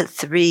 1 to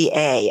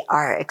 3A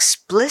are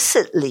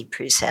explicitly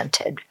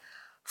presented,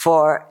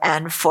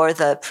 and for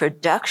the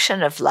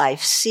production of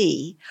life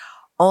C,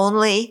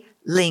 only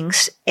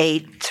links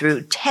 8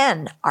 through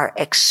 10 are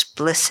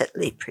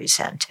explicitly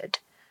presented.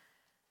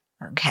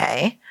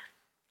 Okay?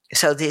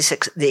 So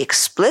the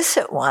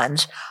explicit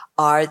ones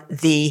are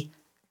the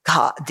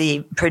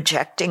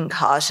projecting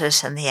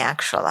causes and the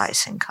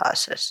actualizing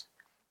causes.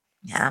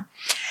 Yeah.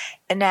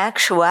 In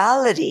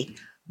actuality,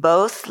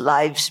 both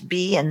lives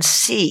B and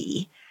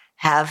C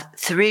have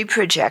 3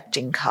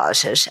 projecting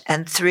causes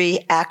and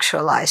 3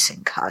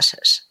 actualizing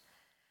causes.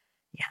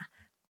 Yeah.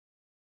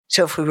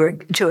 So if we were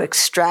to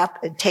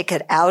take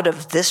it out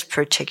of this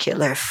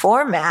particular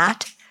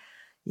format,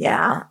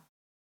 yeah,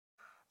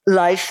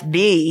 life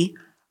B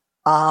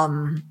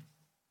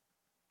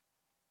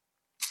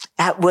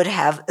would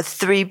have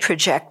 3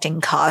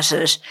 projecting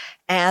causes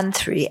and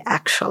 3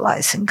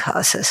 actualizing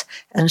causes,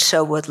 and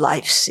so would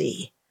life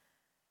C.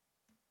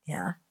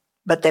 Yeah.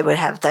 But they would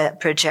have the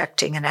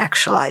projecting and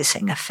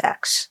actualizing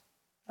effects,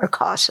 or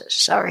causes,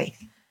 sorry.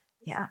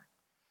 Yeah.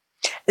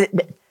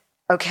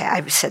 Okay,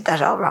 I said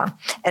that all wrong.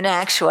 In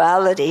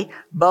actuality,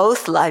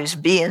 both lives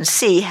B and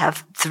C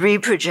have 3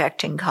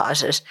 projecting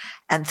causes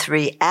and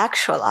 3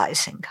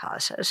 actualizing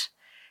causes.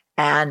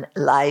 And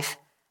life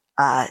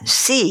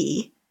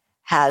C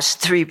has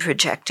 3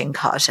 projecting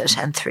causes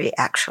and 3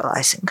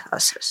 actualizing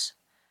causes.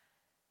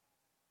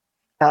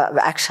 3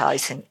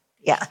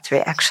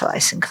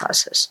 actualizing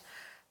causes.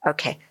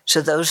 Okay,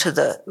 so those are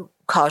the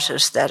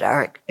causes that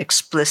are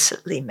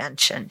explicitly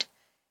mentioned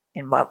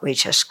in what we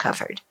just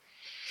covered.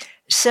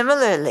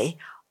 Similarly,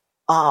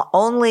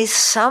 only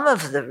some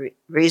of the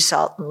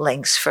resultant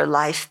links for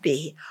life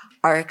B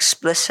are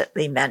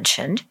explicitly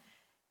mentioned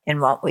in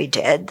what we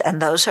did,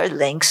 and those are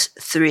links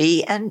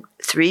 3B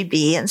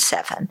and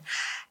 7.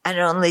 And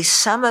only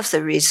some of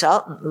the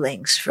resultant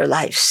links for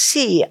life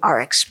C are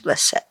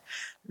explicit,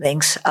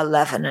 links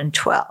 11 and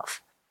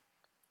 12.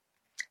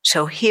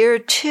 So here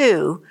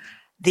too,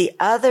 the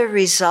other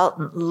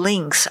resultant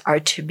links are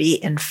to be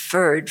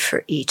inferred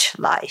for each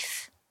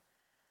life.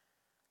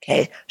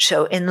 Okay,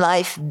 so in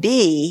life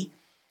B,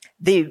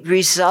 the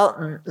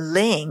resultant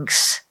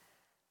links,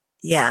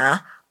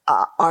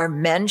 are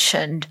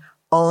mentioned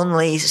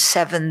only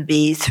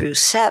 3B through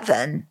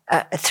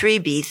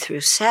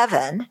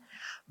 7,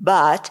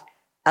 but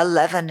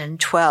 11 and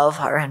 12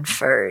 are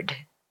inferred.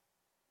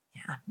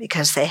 Yeah,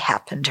 because they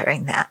happen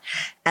during that.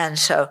 And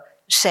so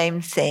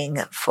same thing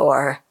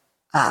for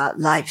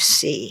life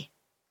C.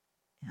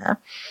 Yeah.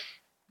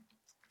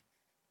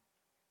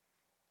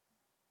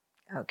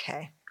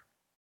 Okay.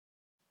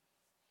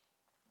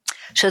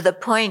 So the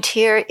point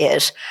here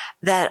is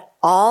that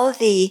all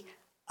the,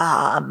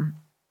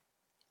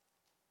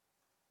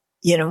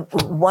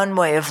 one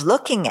way of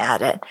looking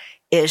at it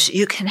is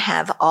you can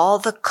have all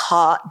the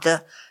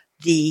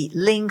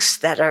links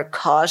that are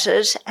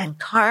causes and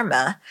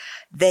karma.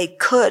 They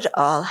could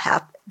all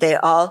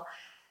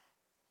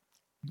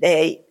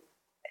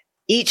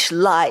each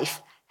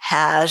life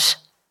has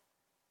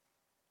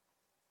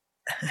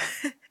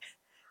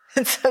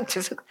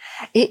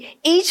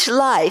each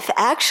life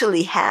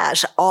actually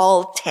has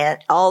all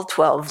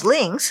 12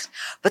 links,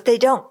 but they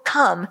don't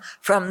come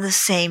from the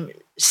same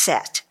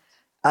set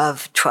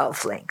of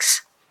 12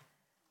 links.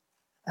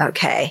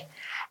 Okay?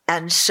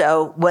 And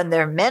so when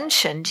they're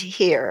mentioned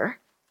here,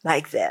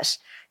 like this,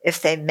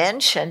 if they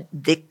mention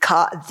the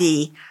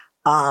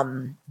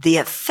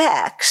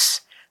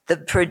effects, the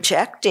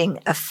projecting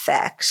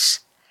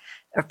effects,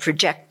 or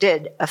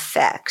projected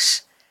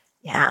effects,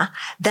 yeah,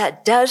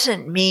 that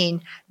doesn't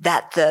mean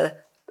that the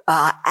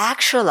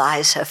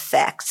actualized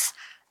effects,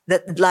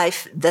 that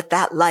life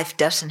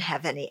doesn't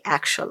have any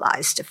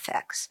actualized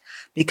effects,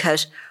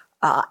 because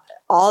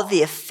all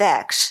the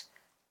effects,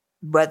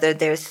 whether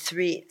they're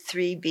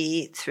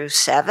 3b through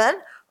 7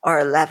 or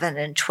 11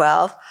 and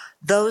 12,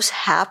 those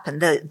happen,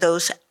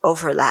 those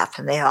overlap,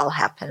 and they all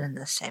happen in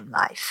the same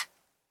life.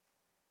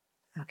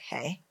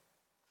 Okay?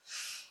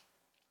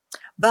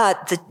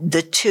 But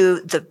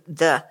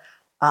the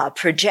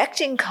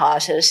projecting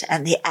causes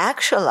and the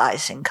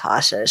actualizing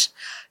causes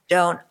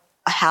don't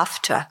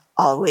have to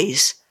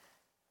always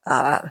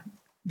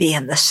be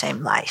in the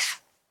same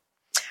life.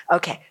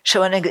 Okay,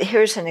 so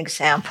here's an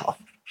example.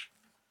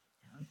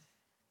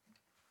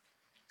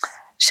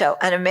 So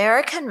an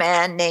American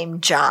man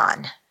named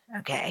John,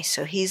 okay,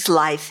 so he's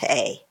life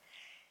A.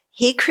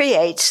 He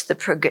creates the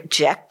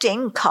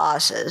projecting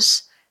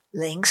causes,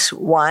 links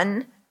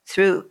 1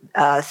 through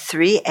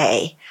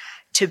 3A,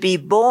 to be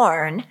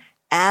born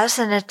as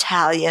an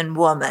Italian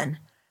woman,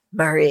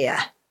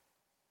 Maria.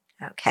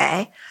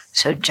 Okay,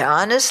 so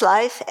John is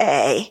life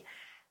A,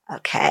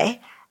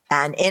 okay,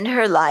 and in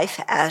her life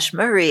as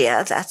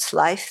Maria, that's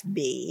life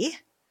B,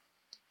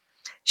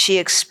 she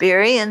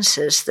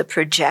experiences the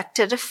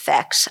projected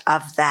effects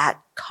of that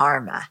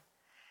karma.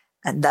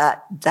 And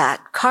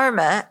that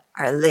karma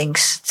are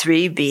links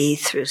 3b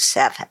through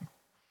 7.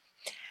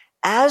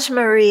 As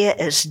Maria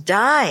is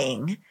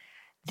dying,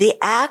 the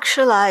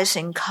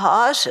actualizing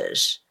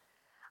causes,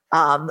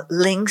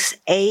 links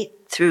 8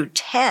 through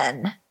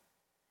 10,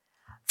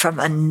 from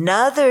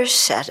another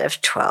set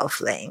of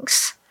 12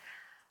 links,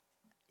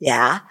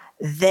 yeah,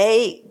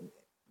 they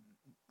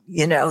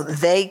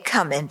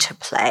come into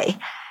play,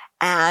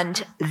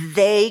 and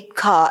they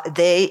cause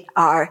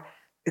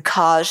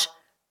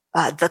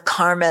the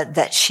karma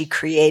that she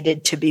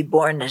created to be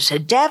born as a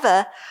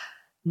deva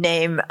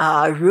named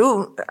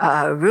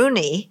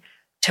Runi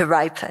to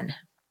ripen.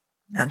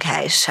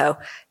 Okay, so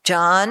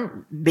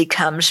John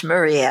becomes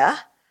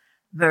Maria.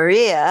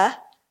 Maria,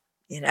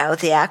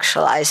 the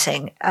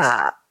actualizing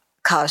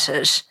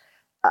causes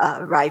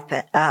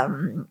ripen,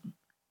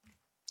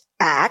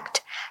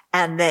 act,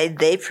 and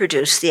they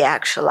produce the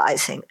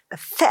actualizing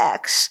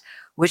effects,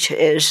 which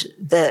is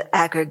the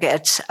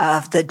aggregates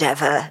of the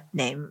deva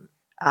named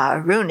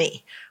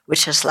Runi,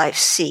 which is life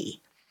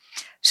C.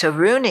 So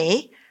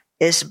Runi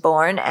is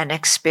born and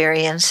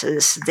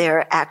experiences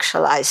their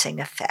actualizing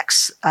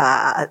effects,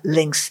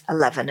 links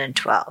 11 and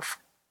 12.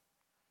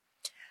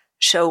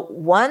 So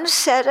one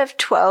set of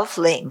 12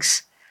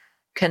 links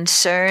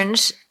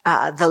concerns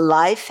the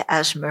life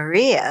as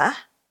Maria.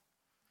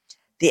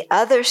 The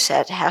other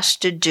set has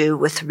to do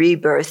with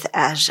rebirth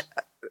as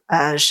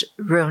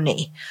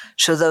Runi.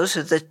 So those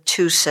are the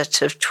two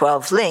sets of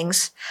 12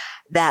 links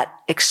that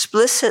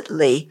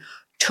explicitly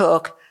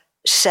took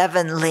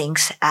 7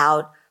 links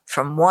out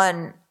from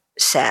one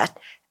set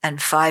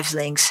and 5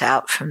 links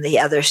out from the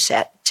other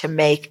set to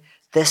make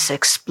this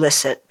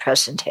explicit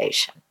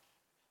presentation.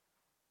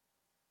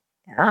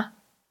 Yeah?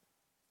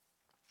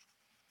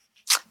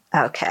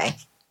 Okay.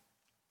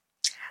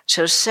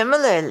 So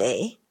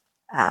similarly,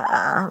 wait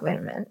a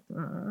minute.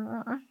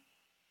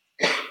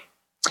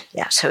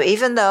 Yeah, so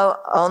even though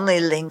only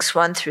links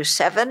 1 through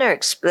 7 are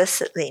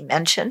explicitly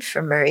mentioned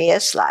for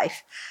Maria's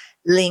life,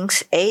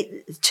 links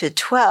 8 to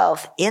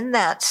 12 in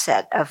that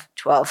set of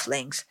 12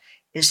 links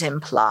is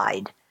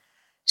implied.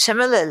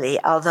 Similarly,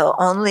 although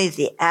only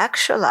the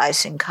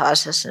actualizing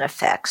causes and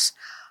effects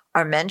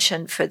are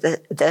mentioned for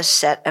the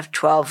set of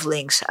 12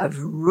 links of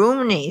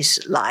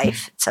Runi's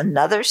life, it's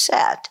another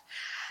set,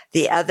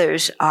 the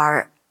others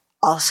are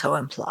also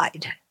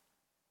implied.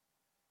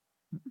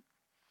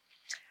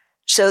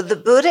 So the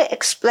Buddha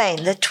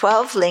explained the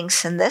 12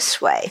 links in this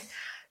way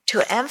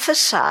to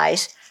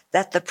emphasize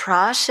that the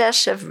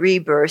process of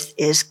rebirth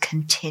is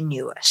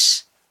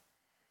continuous.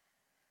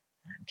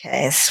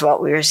 Okay, this is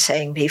what we were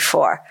saying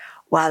before.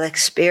 While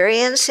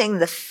experiencing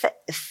the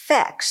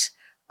effects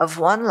of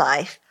one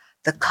life,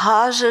 the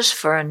causes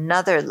for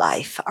another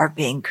life are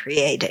being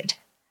created.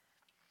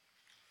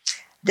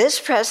 This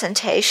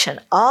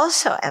presentation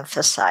also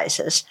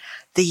emphasizes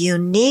the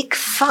unique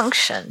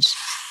functions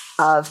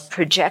of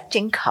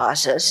projecting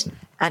causes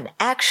and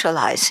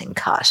actualizing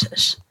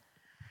causes.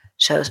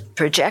 So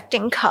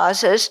projecting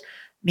causes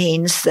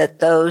means that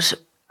those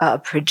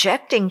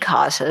projecting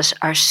causes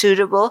are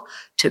suitable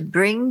to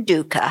bring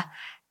dukkha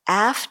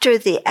after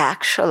the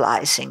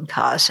actualizing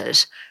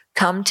causes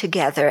come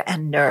together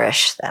and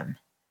nourish them.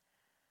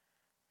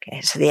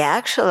 Okay, so the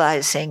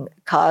actualizing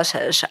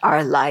causes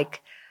are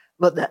like,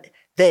 well,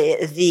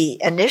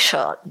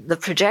 the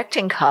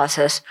projecting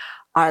causes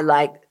are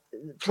like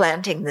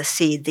planting the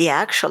seed. The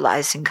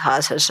actualizing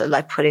causes are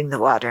like putting the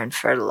water and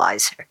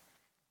fertilizer.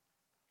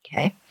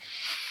 Okay,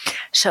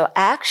 so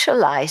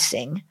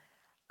actualizing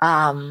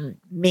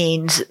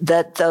means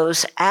that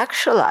those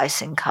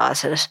actualizing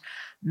causes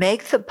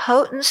make the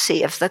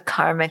potency of the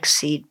karmic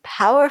seed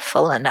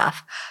powerful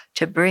enough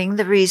to bring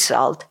the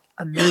result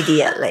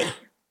immediately.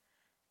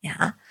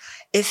 Yeah.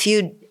 If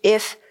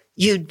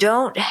you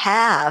don't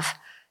have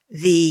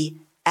the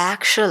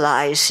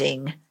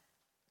actualizing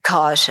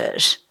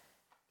causes,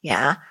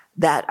 yeah,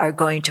 that are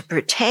going to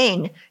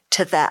pertain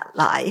to that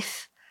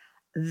life,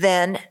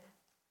 then,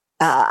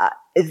 put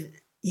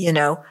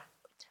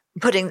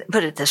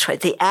it this way,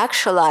 the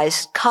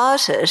actualized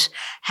causes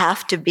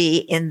have to be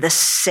in the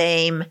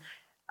same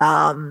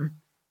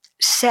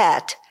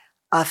set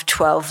of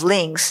 12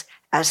 links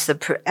as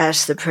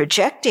the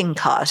projecting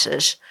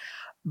causes,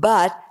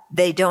 but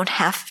they don't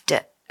have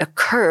to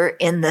occur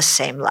in the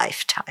same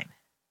lifetime.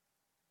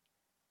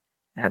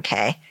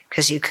 Okay?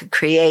 Because you could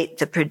create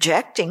the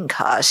projecting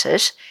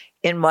causes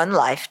in one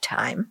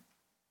lifetime,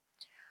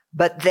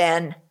 but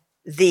then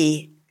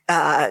the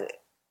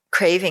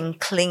craving,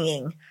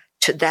 clinging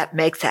to that,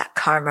 make that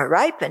karma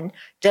ripen,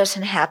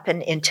 doesn't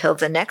happen until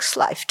the next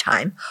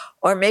lifetime,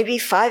 or maybe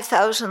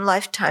 5,000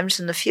 lifetimes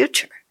in the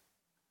future.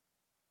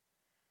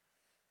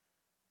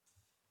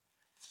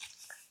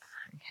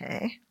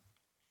 Okay.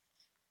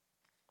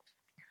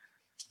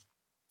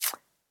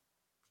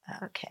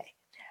 Okay.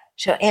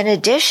 So in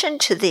addition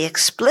to the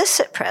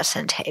explicit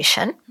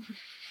presentation,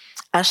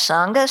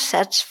 Asanga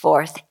sets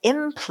forth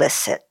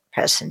implicit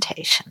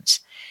presentations.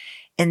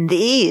 In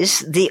these,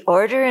 the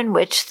order in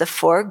which the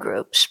four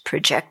groups,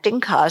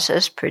 projecting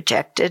causes,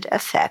 projected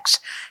effects,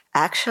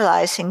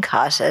 actualizing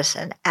causes,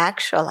 and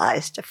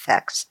actualized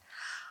effects,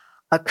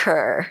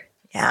 occur,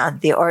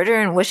 the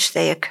order in which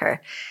they occur,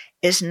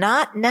 is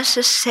not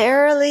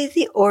necessarily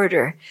the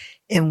order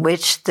in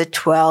which the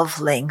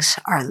 12 links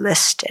are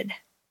listed.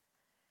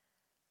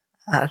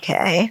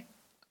 Okay.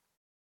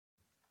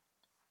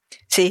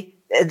 See,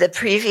 the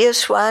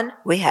previous one,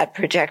 we had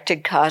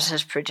projected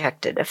causes,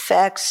 projected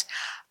effects,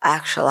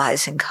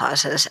 actualizing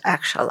causes,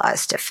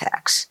 actualized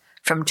effects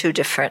from two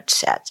different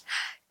sets.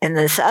 In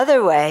this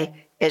other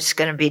way, it's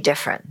going to be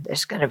different.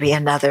 There's going to be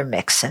another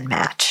mix and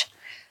match.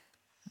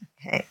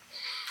 Okay.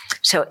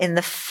 So in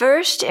the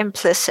first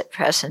implicit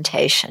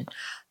presentation,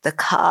 the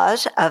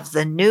cause of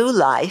the new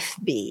life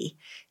B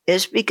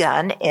is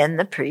begun in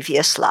the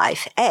previous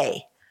life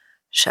A.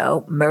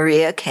 So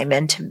Maria came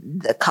into,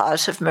 the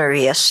cause of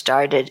Maria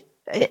started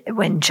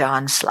in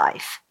John's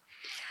life.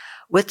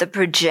 With the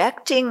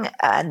projecting,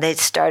 they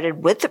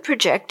started with the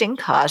projecting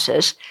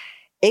causes,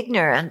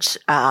 ignorance,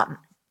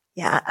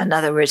 in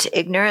other words,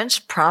 ignorance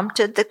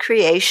prompted the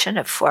creation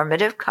of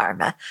formative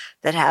karma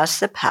that has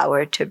the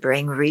power to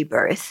bring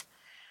rebirth.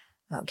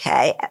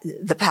 Okay,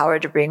 the power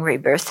to bring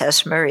rebirth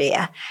as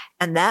Maria.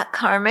 And that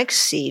karmic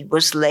seed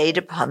was laid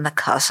upon the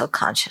causal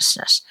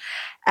consciousness.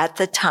 At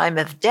the time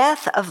of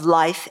death of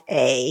life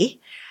A,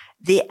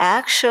 the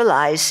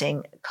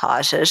actualizing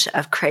causes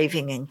of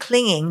craving and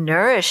clinging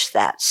nourished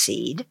that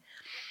seed,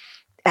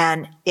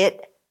 and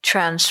it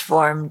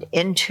transformed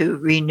into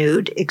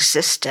renewed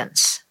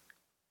existence.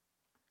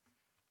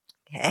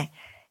 Okay.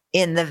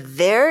 In the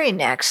very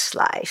next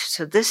life,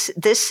 so this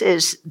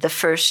is the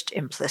first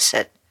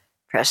implicit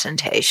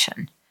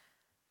presentation.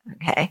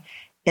 Okay.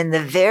 In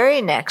the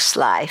very next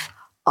life,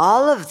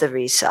 all of the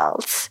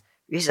results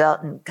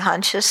result in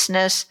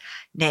consciousness,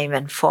 name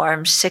and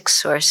form, 6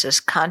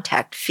 sources,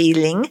 contact,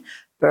 feeling,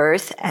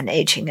 birth, and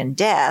aging and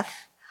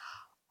death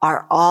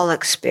are all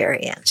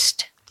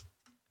experienced.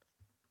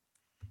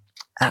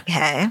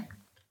 Okay.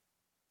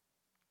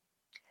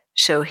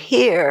 So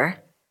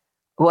here,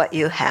 what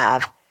you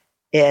have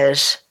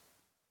is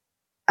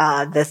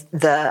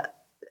the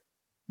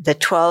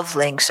 12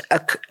 links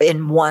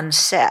in one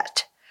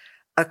set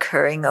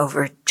occurring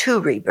over 2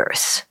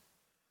 rebirths.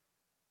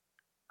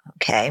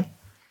 Okay.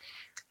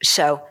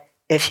 So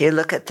if you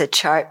look at the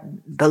chart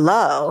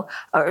below,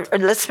 or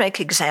let's make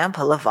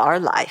example of our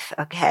life,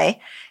 okay?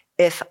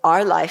 If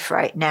our life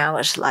right now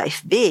is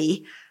life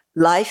B,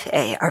 life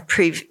A,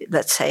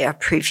 let's say our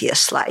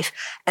previous life,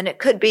 and it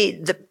could be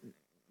the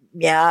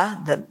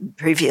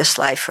previous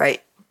life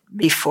right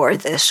before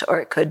this, or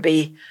it could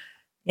be,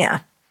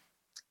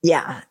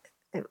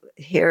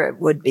 here it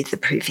would be the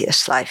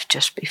previous life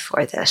just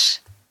before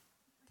this.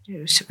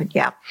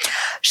 Yeah.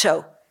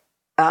 So,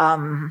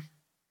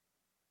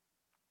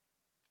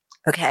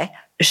 okay,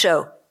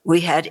 so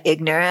we had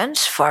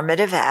ignorance,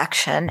 formative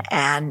action,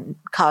 and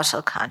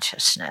causal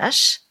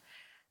consciousness.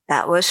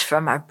 That was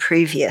from our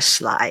previous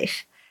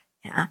life.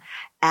 Yeah.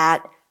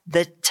 At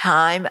the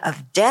time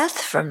of death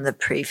from the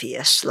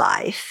previous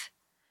life,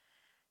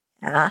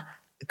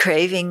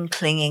 craving,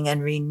 clinging,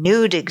 and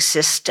renewed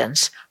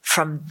existence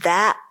from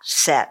that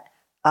set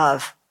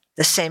of,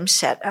 the same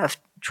set of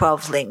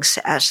 12 links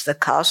as the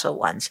causal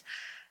ones,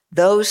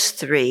 those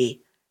 3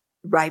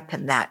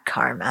 ripen that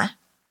karma.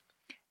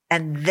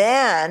 And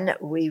then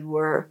we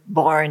were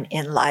born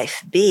in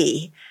life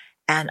B,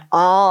 and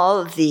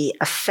all the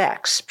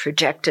effects,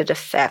 projected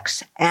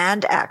effects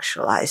and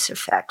actualized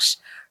effects,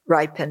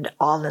 ripened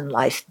all in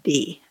life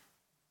B.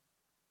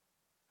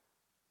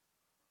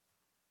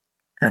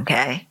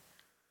 Okay?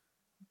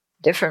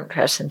 Different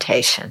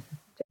presentation,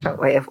 different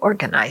way of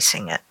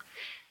organizing it.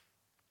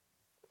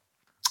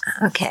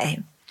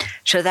 Okay,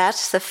 so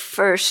that's the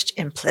first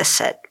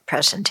implicit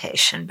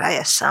presentation by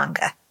a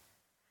Sangha.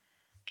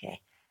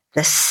 Okay,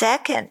 the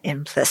second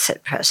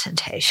implicit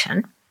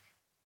presentation.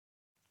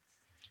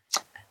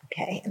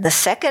 Okay, the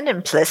second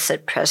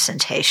implicit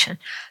presentation,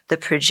 the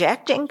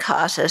projecting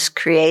causes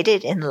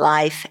created in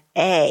life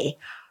A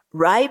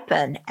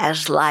ripen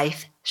as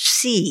life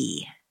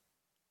C.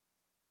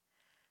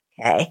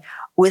 Okay,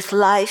 with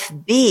life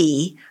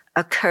B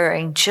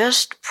occurring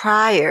just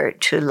prior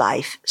to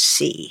life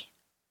C.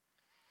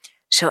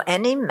 So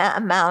any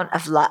amount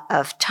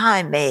of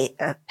time may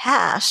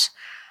pass,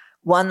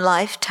 one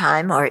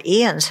lifetime or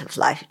eons of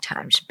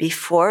lifetimes,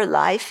 before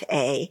life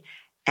A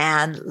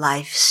and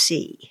life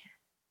C.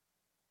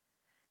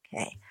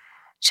 Okay.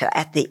 So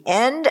at the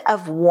end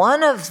of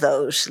one of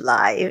those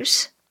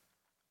lives,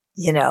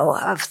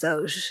 of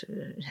those,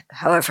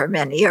 however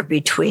many are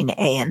between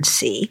A and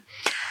C,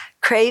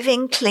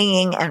 craving,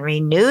 clinging, and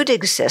renewed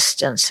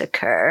existence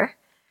occur,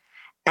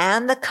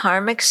 and the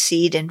karmic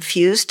seed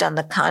infused on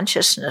the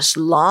consciousness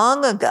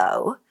long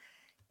ago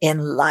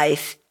in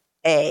life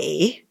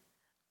A,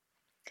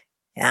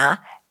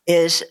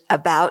 is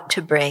about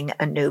to bring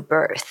a new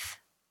birth.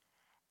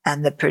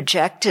 And the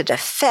projected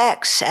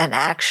effects and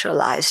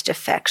actualized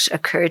effects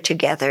occur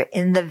together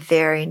in the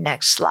very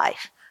next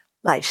life,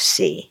 life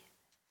C.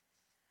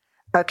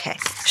 Okay,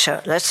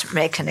 so let's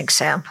make an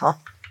example.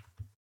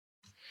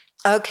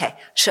 Okay,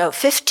 so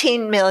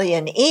 15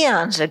 million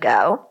eons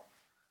ago,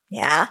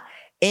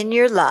 in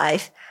your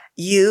life,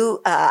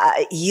 you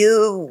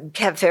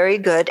have very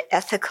good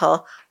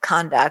ethical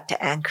conduct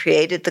and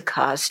created the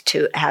cause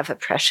to have a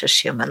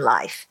precious human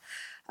life.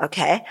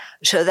 Okay,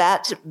 so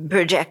that's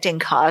projecting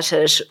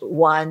causes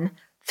 1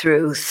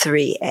 through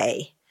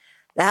 3A.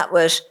 That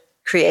was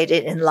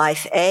created in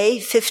life A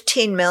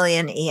 15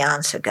 million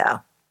eons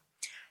ago.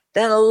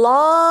 Then a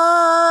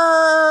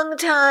long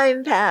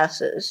time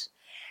passes,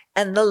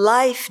 and the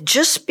life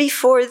just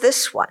before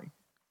this one,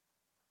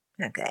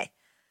 okay,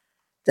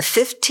 the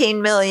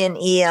 15 million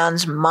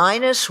eons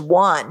minus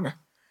 1,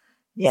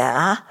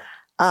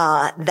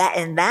 that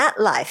in that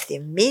life, the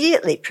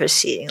immediately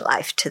preceding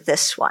life to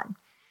this one,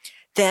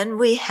 then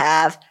we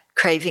have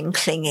craving,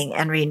 clinging,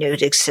 and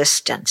renewed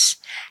existence.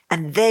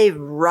 And they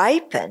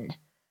ripen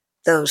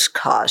those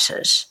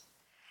causes.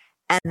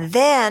 And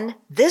then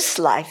this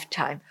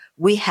lifetime,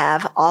 we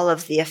have all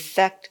of the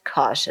effect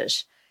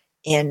causes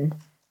in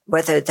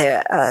whether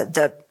they're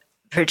the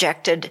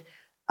projected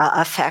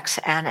effects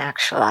and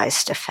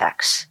actualized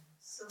effects.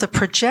 The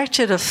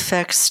projected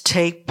effects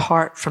take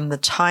part from the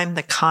time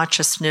the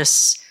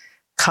consciousness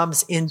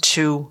comes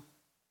into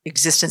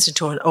existence,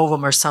 into an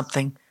ovum or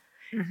something.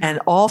 Mm-hmm. And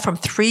all from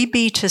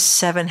 3B to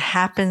 7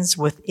 happens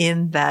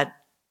within that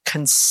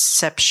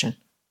conception.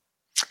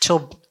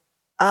 Till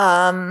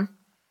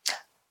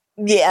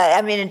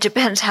it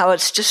depends how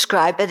it's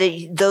described, but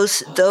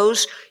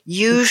those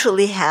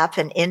usually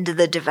happen into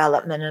the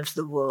development of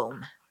the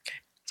womb.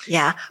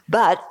 Yeah,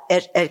 but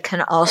it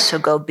can also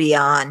go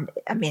beyond.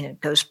 It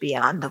goes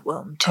beyond the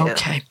womb too.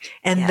 Okay,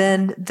 and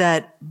then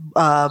that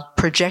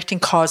projecting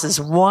causes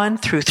 1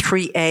 through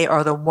 3A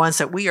are the ones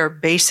that we are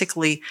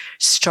basically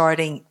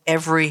starting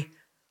every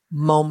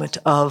moment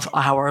of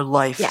our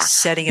life,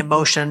 setting in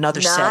motion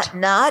another set.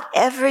 Not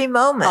every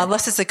moment,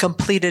 unless it's a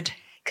completed.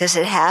 Because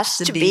it has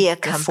to be a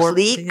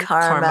complete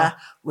karma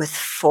with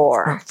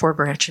 4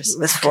 branches.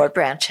 With 4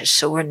 branches.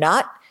 So we're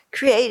not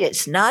created.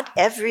 It's not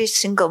every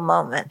single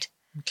moment.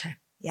 Okay.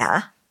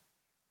 Yeah.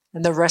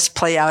 And the rest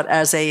play out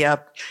as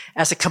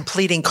a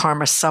completing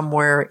karma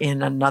somewhere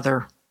in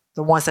another.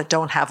 The ones that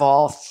don't have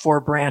all 4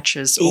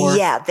 branches, or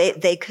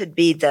they could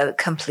be the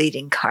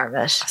completing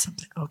karmas.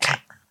 Something. Okay.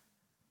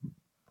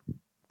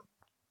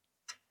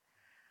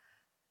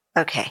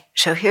 Okay.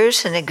 So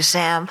here's an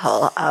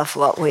example of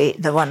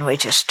the one we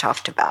just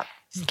talked about.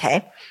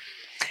 Okay.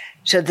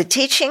 So the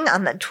teaching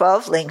on the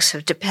 12 links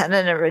of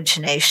dependent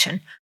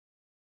origination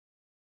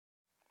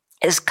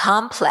is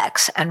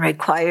complex and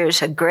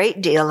requires a great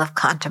deal of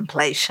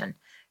contemplation,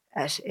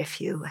 as if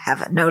you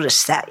haven't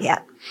noticed that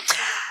yet.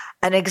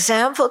 An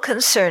example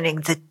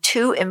concerning the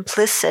 2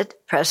 implicit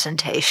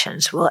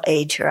presentations will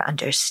aid your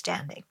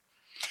understanding.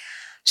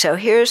 So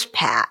here's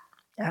Pat,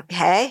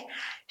 okay?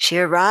 She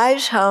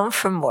arrives home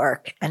from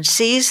work and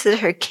sees that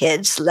her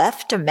kids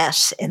left a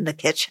mess in the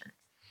kitchen.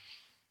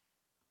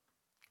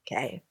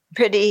 Okay,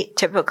 pretty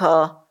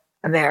typical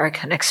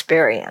American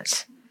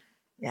experience,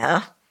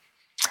 yeah?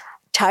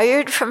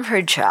 Tired from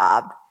her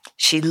job,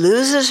 she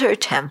loses her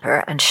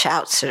temper and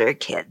shouts at her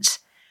kids.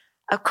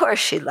 Of course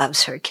she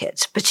loves her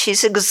kids, but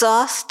she's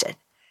exhausted.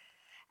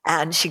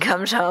 And she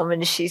comes home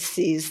and she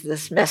sees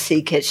this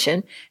messy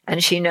kitchen,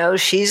 and she knows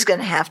she's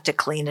going to have to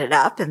clean it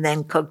up and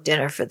then cook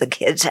dinner for the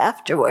kids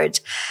afterwards.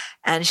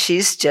 And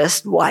she's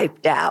just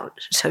wiped out.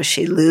 So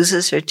she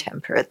loses her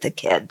temper at the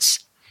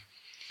kids.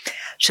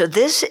 So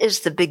this is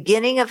the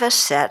beginning of a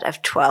set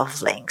of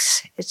 12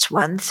 links. It's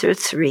 1 through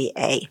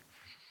 3a.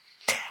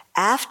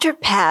 After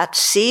Pat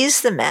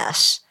sees the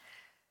mess,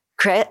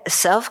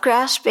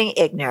 self-grasping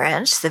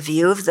ignorance, the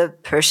view of the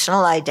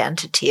personal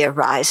identity,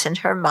 arise in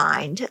her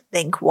mind.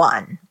 Link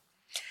 1.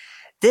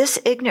 This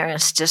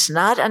ignorance does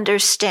not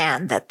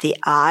understand that the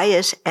I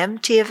is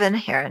empty of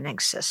inherent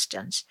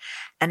existence,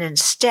 and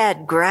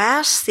instead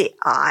grasps the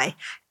I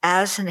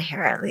as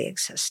inherently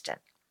existent.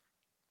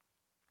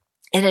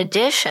 In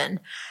addition,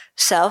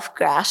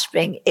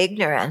 self-grasping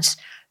ignorance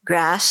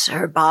grasps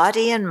her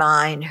body and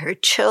mind, her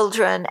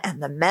children,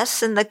 and the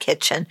mess in the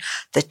kitchen,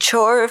 the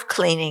chore of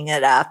cleaning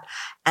it up,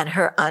 and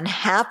her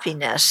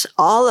unhappiness,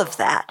 all of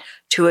that,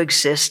 to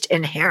exist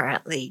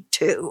inherently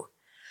too.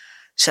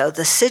 So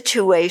the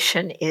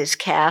situation is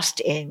cast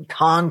in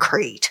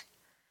concrete.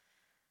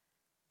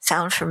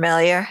 Sound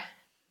familiar?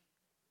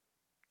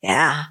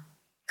 Yeah,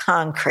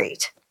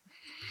 concrete.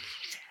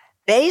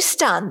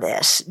 Based on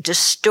this,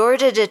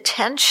 distorted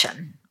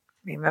attention,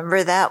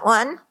 remember that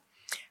one?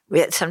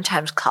 We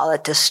sometimes call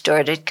it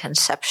distorted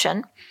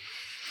conception.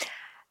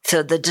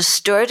 So the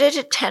distorted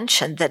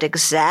attention that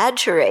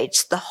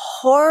exaggerates the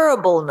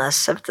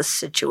horribleness of the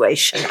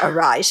situation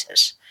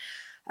arises.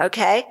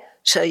 Okay?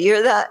 So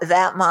you're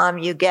that mom,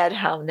 you get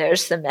home,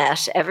 there's the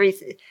mess,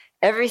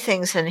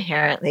 everything's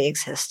inherently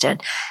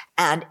existent.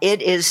 And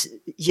it is,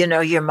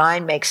 your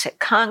mind makes it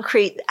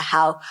concrete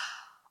how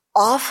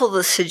awful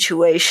the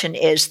situation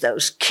is.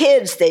 Those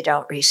kids, they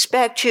don't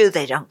respect you.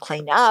 They don't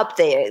clean up.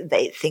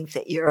 They think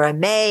that you're a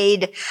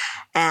maid,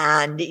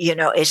 and,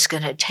 it's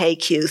going to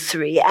take you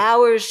 3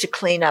 hours to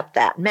clean up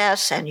that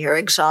mess, and you're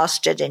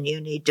exhausted and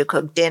you need to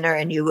cook dinner,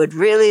 and you would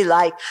really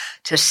like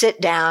to sit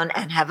down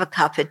and have a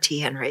cup of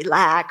tea and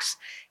relax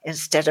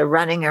instead of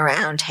running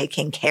around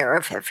taking care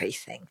of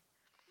everything.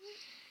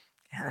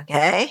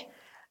 Okay?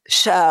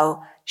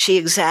 So she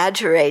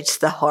exaggerates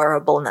the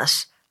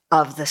horribleness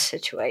of the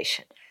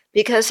situation.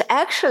 Because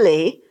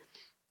actually,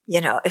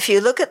 if you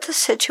look at the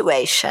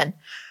situation,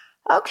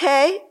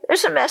 okay,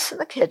 there's a mess in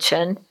the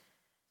kitchen.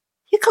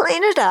 You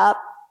clean it up.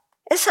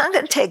 It's not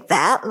going to take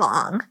that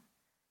long.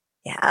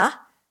 Yeah.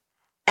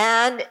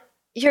 And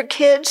your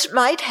kids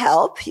might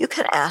help. You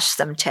can ask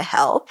them to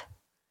help.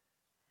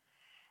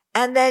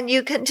 And then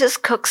you can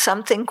just cook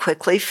something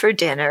quickly for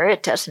dinner.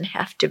 It doesn't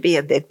have to be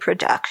a big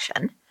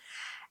production.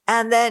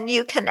 And then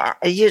you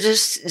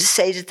just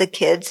say to the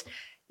kids,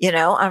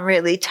 I'm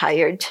really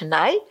tired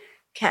tonight.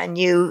 Can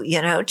you,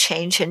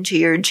 change into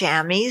your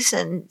jammies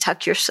and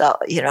tuck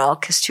yourself, I'll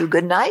kiss you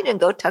good night and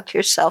go tuck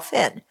yourself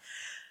in.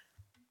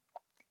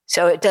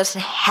 So it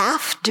doesn't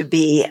have to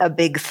be a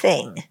big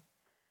thing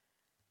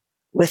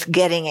with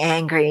getting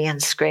angry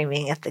and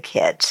screaming at the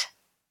kids,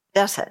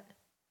 does it?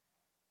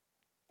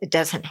 It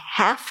doesn't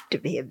have to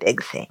be a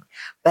big thing,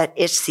 but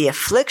it's the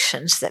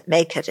afflictions that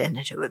make it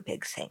into a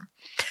big thing.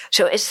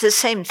 So it's the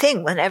same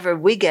thing whenever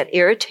we get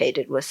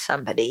irritated with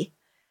somebody,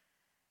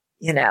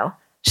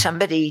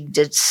 somebody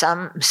did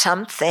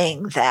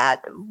something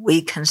that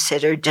we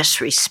consider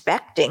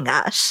disrespecting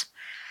us,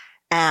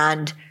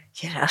 and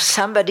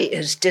somebody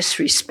is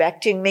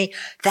disrespecting me.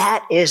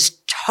 That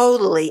is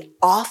totally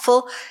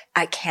awful.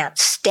 I can't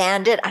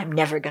stand it. I'm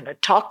never going to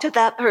talk to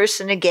that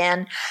person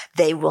again.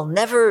 They will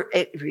never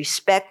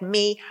respect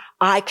me.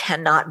 I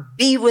cannot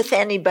be with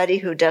anybody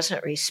who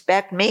doesn't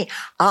respect me.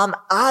 I'm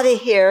out of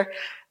here.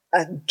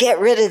 Get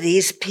rid of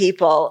these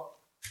people.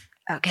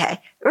 Okay,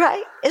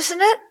 right,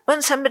 isn't it?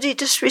 When somebody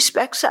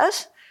disrespects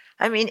us?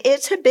 I mean,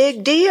 it's a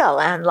big deal,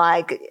 and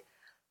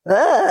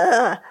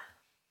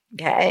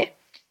okay.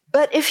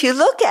 But if you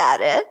look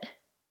at it,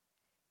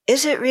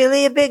 is it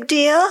really a big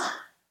deal?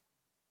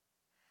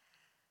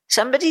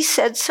 Somebody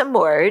said some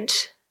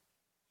words,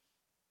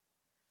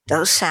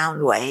 those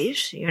sound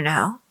waves,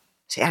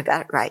 See, I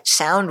got it right.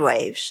 Sound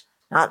waves,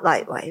 not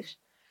light waves.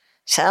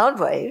 Sound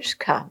waves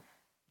come.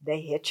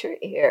 They hit your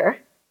ear.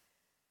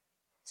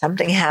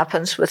 Something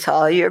happens with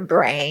all your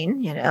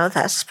brain,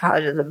 that's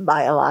part of the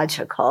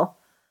biological,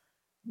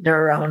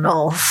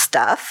 neuronal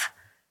stuff.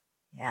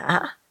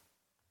 Yeah.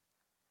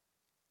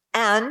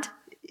 And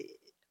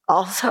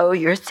also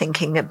you're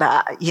thinking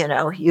about,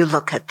 you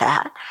look at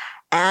that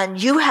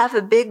and you have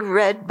a big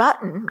red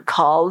button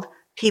called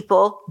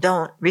people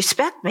don't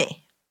respect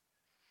me.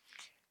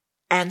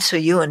 And so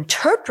you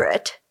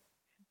interpret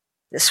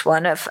this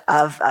one of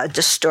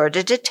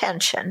distorted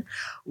attention.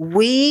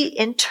 We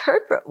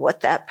interpret what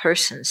that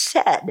person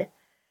said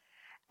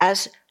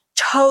as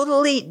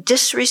totally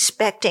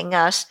disrespecting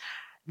us.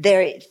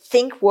 They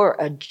think we're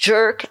a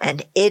jerk,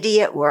 an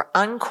idiot, we're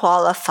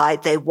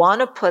unqualified. They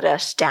want to put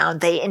us down.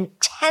 They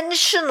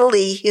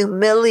intentionally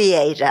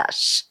humiliate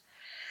us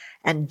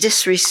and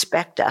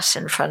disrespect us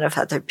in front of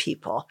other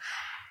people.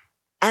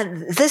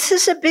 And this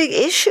is a big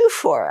issue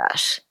for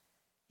us.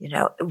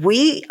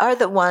 We are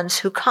the ones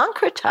who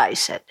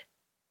concretize it.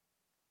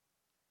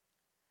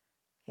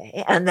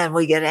 Okay. And then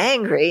we get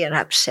angry and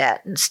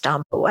upset and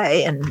stomp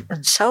away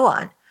and so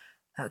on.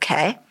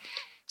 Okay.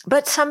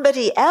 But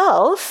somebody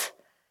else,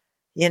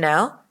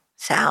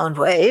 sound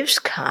waves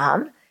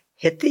come,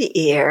 hit the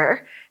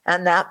ear,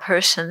 and that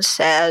person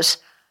says,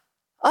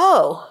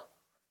 oh,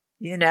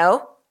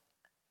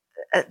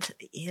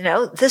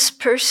 this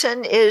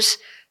person is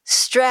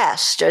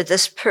stressed or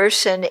this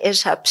person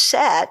is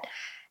upset,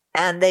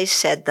 and they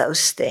said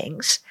those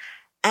things.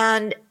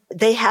 And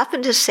they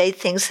happen to say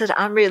things that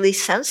I'm really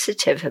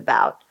sensitive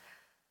about.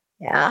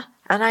 Yeah.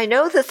 And I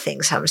know the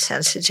things I'm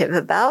sensitive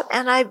about,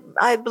 and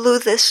I blew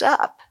this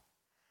up,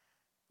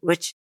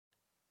 which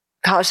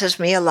causes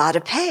me a lot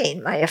of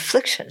pain. My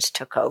afflictions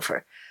took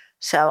over.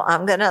 So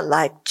I'm going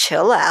to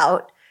chill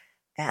out.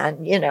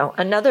 And,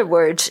 in other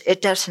words,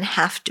 it doesn't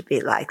have to be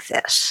like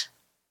this.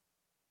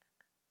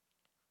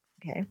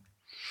 Okay.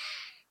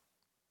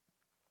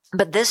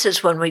 But this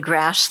is when we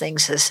grasp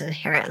things as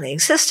inherently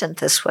existent.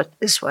 This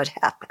is what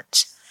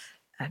happens.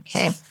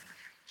 Okay.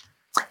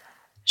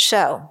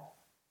 So,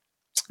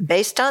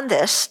 based on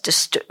this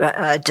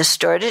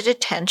distorted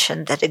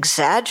attention that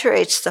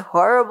exaggerates the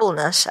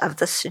horribleness of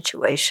the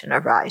situation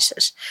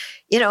arises.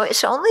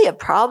 It's only a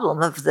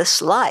problem of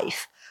this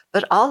life,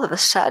 but all of a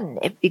sudden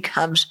it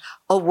becomes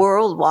a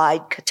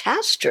worldwide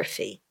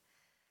catastrophe,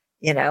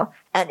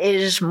 and it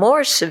is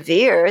more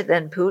severe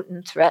than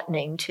Putin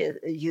threatening to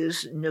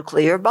use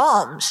nuclear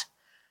bombs.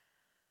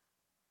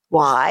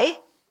 Why?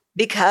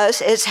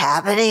 Because it's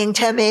happening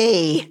to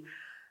me.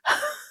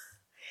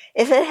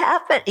 If it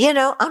happened,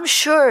 I'm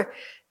sure,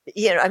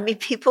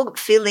 people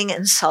feeling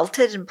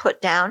insulted and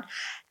put down,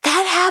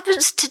 that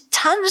happens to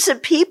tons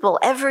of people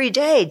every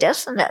day,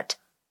 doesn't it?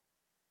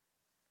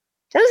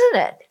 Doesn't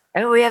it?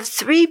 And we have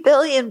 3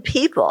 billion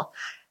people.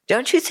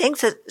 Don't you think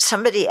that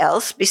somebody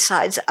else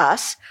besides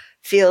us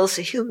feels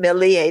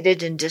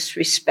humiliated and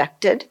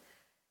disrespected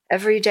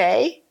every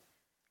day?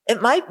 It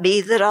might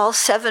be that all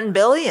 7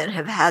 billion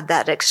have had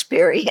that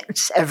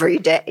experience every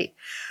day.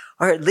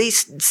 Or at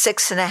least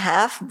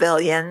 6.5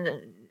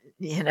 billion,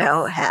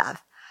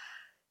 have.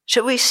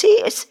 So we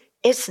see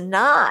it's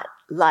not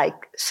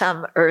like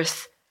some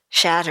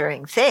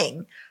earth-shattering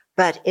thing,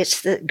 but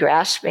it's the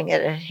grasping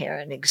at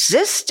inherent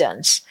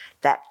existence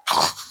that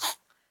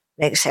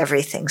makes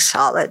everything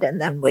solid, and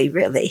then we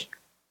really,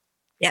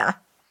 yeah.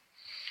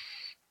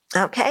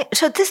 Okay,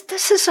 so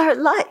this is our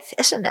life,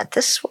 isn't it?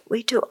 This is what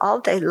we do all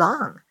day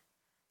long.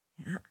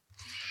 Yeah.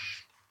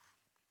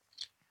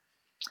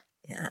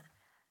 Yeah.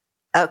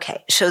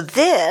 Okay, so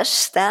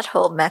that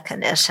whole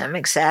mechanism,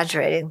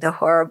 exaggerating the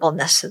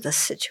horribleness of the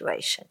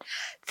situation,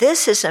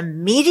 this is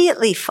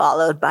immediately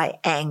followed by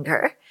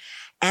anger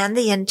and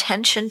the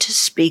intention to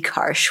speak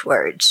harsh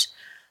words.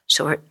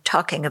 So we're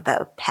talking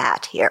about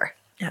Pat here,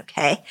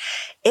 okay?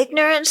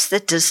 Ignorance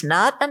that does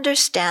not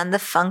understand the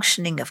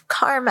functioning of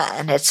karma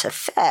and its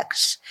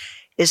effects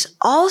is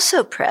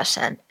also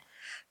present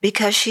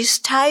because she's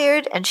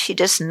tired and she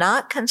does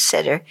not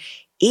consider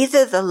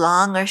either the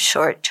long or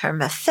short-term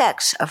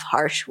effects of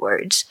harsh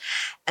words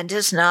and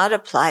does not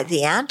apply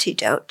the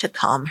antidote to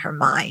calm her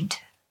mind.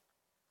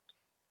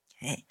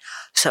 Okay.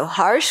 So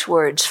harsh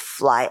words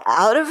fly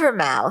out of her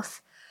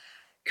mouth,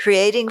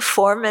 creating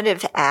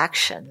formative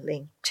action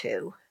linked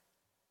to.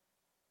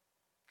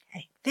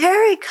 Okay.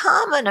 Very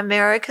common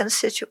American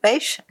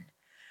situation.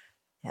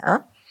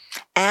 Yeah.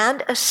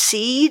 And a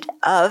seed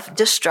of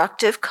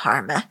destructive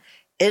karma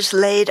is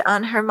laid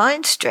on her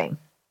mind stream.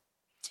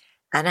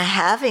 And a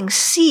having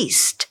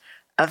ceased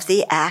of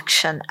the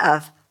action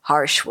of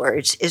harsh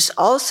words is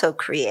also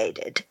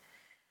created.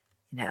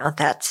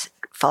 That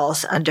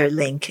falls under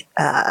link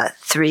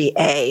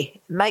 3A.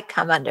 It might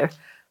come under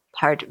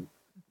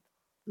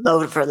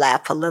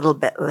overlap a little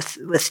bit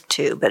with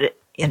 2, but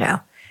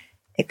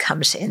it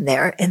comes in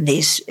there in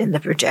the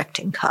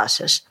projecting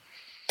causes.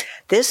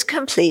 This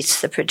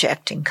completes the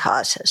projecting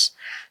causes.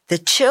 The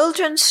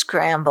children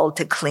scrambled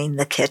to clean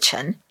the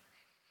kitchen,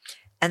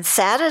 and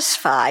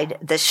satisfied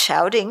that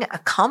shouting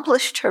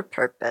accomplished her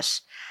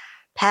purpose,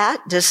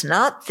 Pat does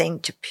not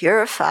think to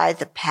purify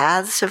the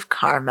paths of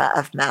karma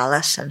of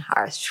malice and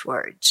harsh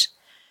words.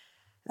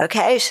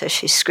 Okay, so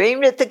she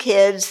screamed at the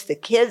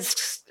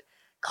kids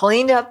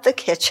cleaned up the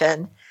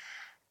kitchen,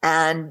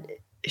 and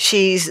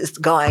she's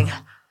going,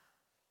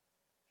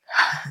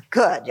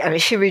 good. I mean,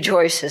 she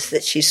rejoices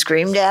that she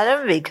screamed at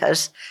them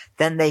because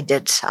then they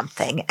did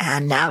something,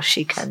 and now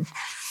she can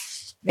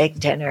make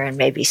dinner and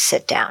maybe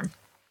sit down.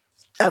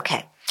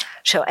 Okay,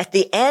 so at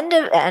the end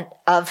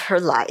of her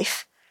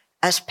life,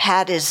 as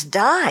Pat is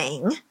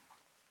dying,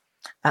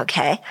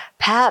 okay,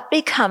 Pat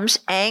becomes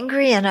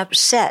angry and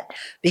upset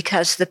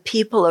because the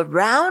people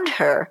around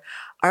her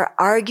are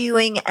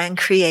arguing and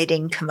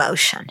creating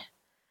commotion.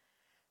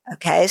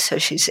 Okay, so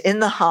she's in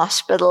the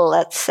hospital,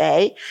 let's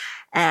say,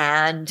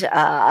 and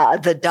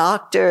the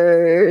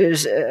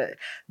doctors,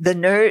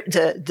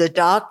 the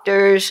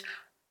doctors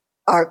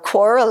are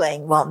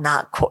quarreling. Well,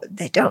 not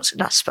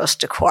supposed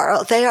to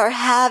quarrel. They are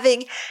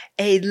having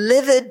a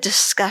livid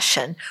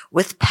discussion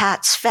with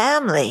Pat's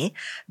family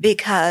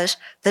because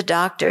the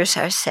doctors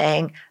are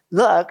saying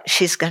look,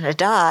 she's going to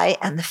die.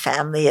 And the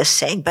family is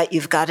saying, but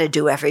you've got to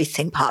do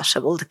everything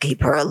possible to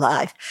keep her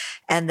alive.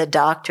 And the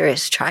doctor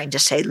is trying to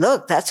say,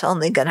 look, that's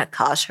only going to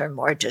cause her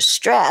more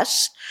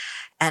distress.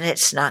 And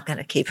it's not going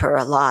to keep her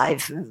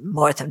alive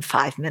more than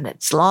 5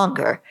 minutes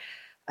longer.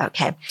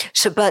 Okay.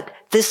 So, but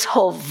this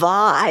whole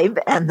vibe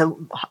and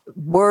the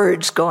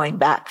words going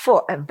back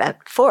and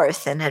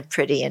forth in a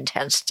pretty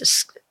intense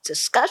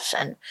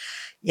discussion.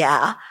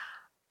 Yeah.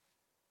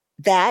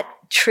 That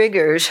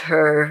triggers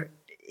her,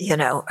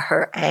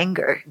 her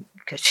anger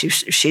because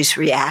she's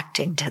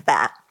reacting to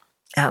that.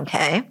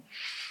 Okay.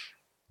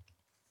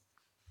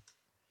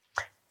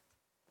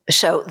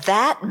 So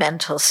that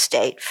mental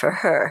state for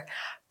her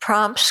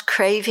prompts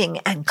craving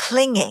and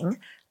clinging,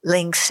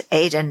 links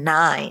 8 and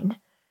 9,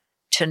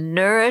 to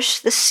nourish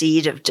the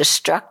seed of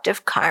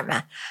destructive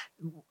karma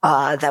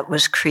that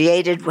was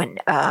created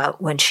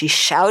when she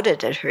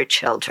shouted at her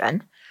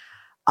children,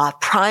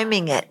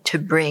 priming it to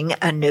bring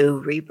a new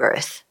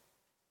rebirth.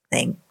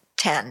 Link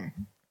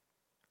 10.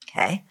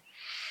 Okay?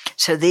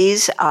 So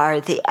these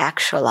are the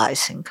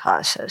actualizing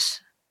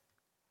causes.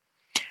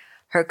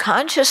 Her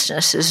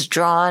consciousness is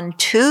drawn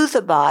to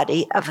the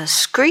body of a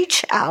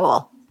screech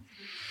owl.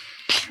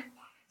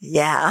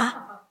 Yeah.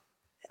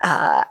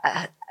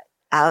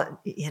 Out,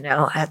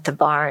 at the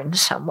barn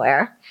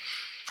somewhere,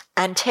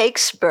 and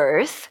takes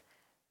birth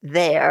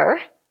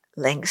there,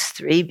 links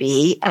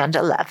 3b and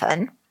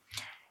 11.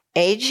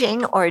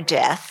 Aging or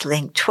death,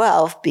 link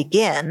 12,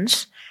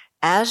 begins,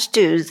 as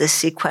do the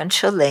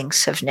sequential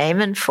links of name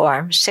and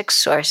form, 6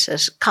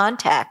 sources,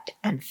 contact,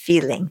 and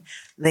feeling,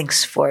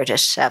 links 4 to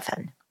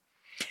 7.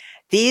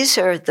 These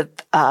are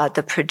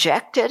the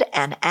projected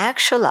and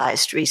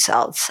actualized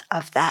results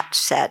of that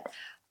set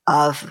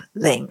of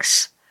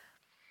links.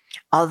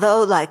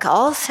 Although, like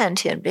all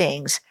sentient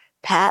beings,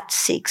 Pat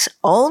seeks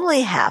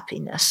only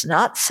happiness,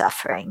 not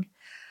suffering,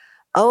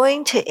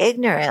 owing to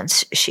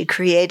ignorance, she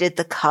created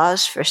the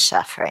cause for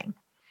suffering.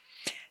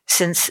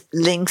 Since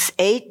links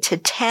 8 to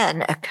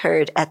 10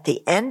 occurred at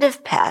the end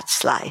of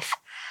Pat's life,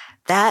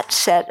 that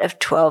set of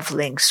 12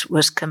 links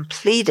was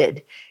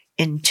completed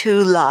in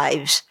 2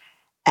 lives,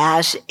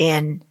 as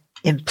in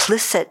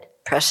implicit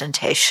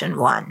presentation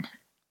 1.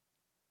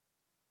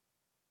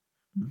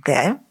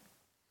 Okay?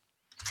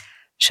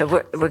 So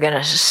we're going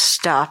to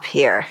stop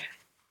here.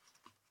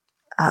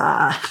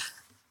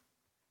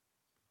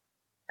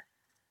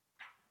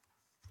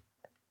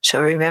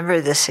 So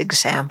remember this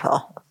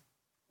example,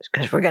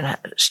 because we're going to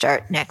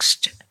start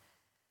next.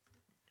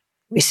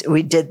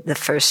 We did the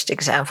first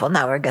example.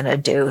 Now we're going to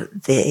do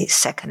the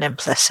second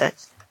implicit.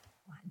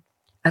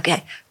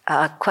 Okay.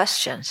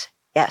 Questions?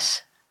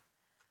 Yes.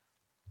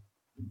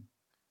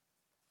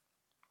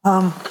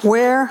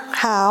 Where,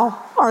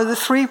 how are the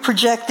 3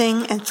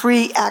 projecting and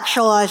 3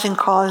 actualizing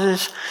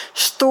causes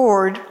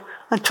stored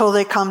until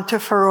they come to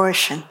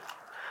fruition?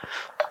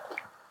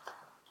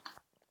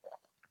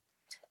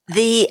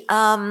 The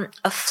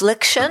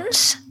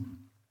afflictions,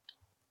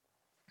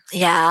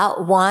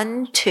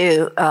 1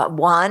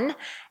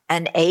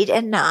 and 8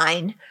 and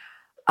 9,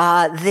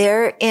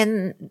 they're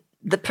in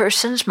the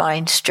person's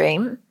mind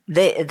stream.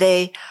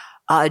 They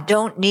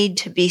don't need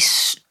to be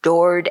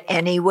stored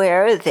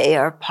anywhere. They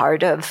are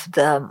part of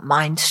the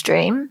mind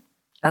stream.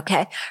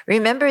 Okay.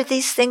 Remember,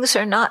 these things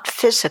are not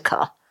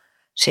physical.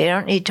 So you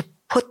don't need to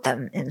put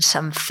them in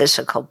some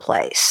physical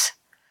place.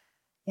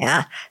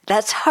 Yeah.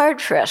 That's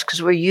hard for us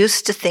because we're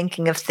used to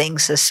thinking of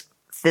things as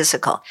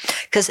physical.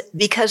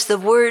 Because the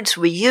words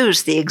we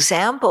use, the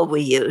example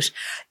we use,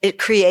 it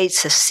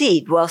creates a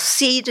seed. Well,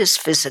 seed is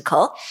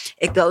physical.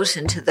 It goes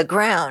into the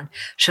ground.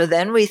 So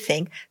then we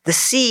think the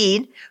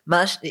seed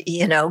must,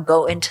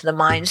 go into the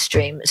mind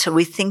stream. So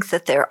we think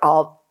that they're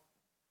all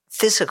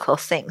physical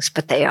things,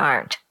 but they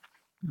aren't.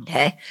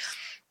 Okay.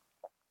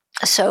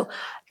 So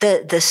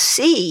the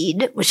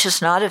seed, which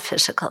is not a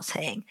physical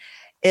thing,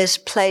 is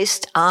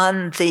placed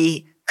on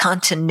the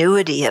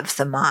continuity of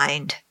the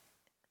mind.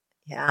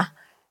 Yeah.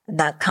 And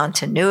that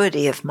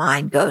continuity of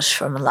mind goes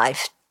from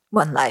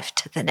one life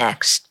to the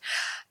next.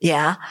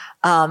 Yeah.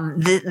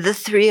 The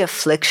 3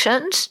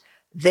 afflictions,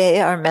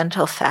 they are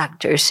mental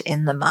factors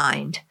in the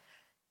mind.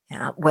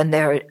 Yeah. When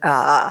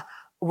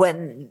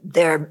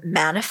they're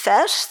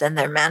manifest, then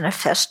they're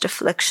manifest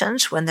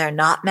afflictions. When they're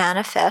not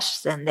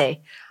manifest, then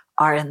they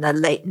are in the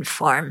latent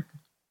form.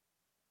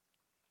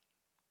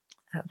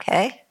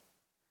 Okay.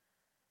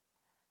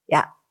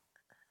 Yeah.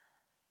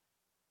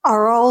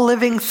 Are all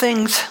living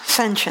things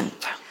sentient?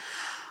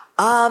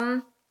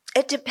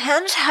 It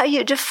depends how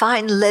you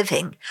define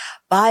living.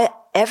 By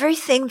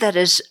everything that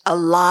is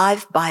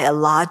alive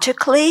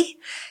biologically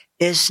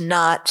is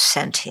not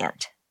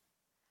sentient.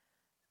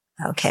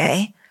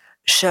 Okay?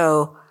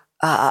 So,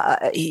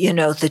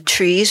 the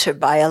trees are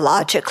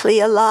biologically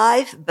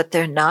alive, but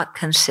they're not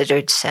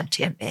considered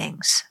sentient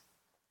beings.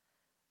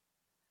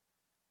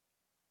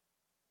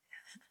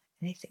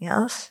 Anything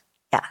else?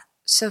 Yeah.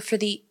 So for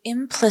the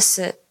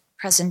implicit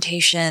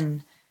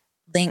presentation,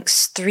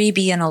 links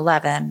 3b and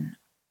 11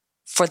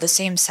 for the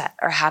same set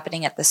are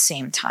happening at the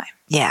same time.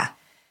 Yeah.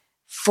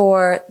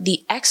 for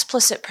the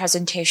explicit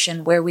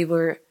presentation where we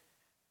were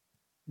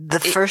The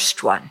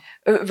first one.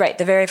 right,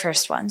 the very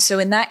first one. So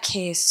in that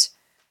case,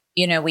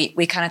 you know, we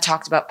kind of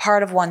talked about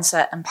part of one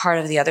set and part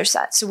of the other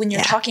set. So when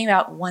you're talking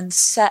about one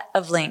set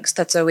of links,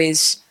 that's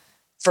always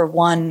for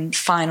one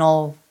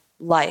final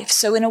life.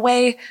 So in a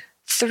way,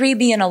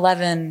 3B and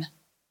 11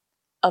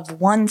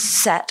 of one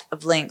set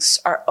of links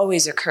are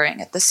always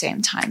occurring at the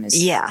same time.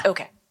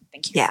 Okay,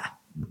 thank you.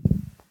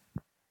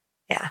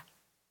 Yeah.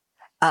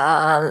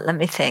 Let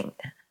me think.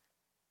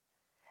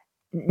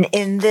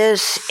 In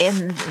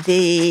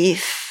the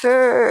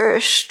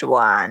first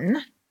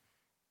one,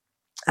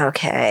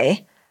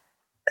 okay,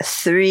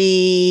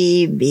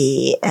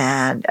 3B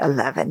and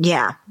 11.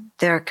 Yeah,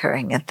 they're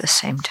occurring at the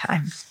same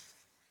time.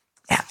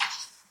 Yeah.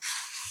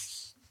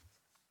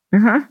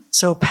 Mm-hmm.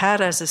 So Pat,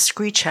 as a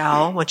screech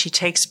owl, when she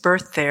takes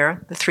birth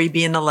there, the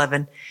 3B and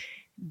 11,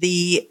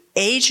 the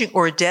aging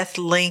or death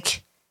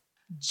link,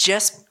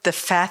 just the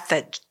fact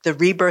that the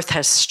rebirth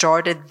has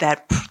started,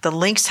 that the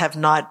links have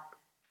not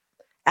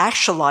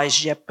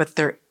actualized yet, but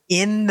they're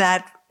in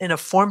a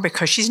form,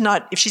 because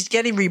if she's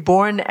getting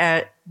reborn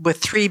with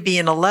 3B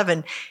and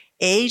 11,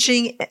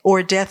 aging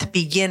or death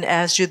begin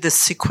as do the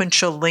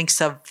sequential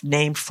links of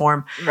name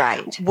form.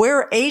 Right.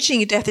 Where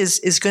aging and death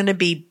is going to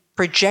be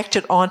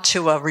projected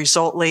onto a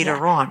result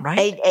later on,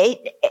 right?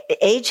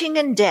 Aging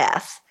and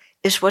death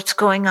is what's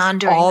going on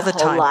during all the the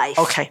whole time. life.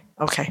 Okay.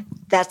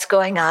 That's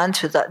going on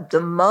to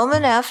the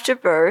moment after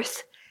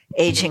birth,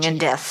 aging and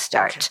death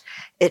starts.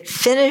 It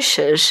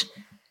finishes,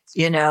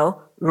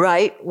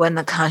 right when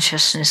the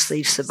consciousness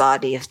leaves the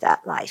body of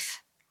that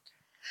life.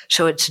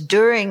 So it's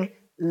during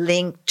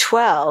link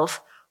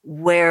 12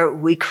 where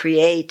we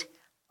create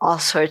all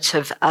sorts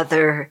of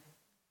other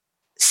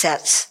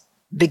sets,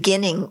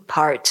 beginning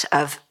parts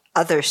of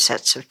other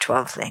sets of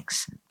 12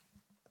 links.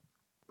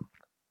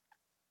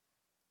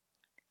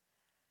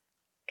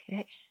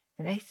 Okay,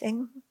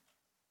 anything?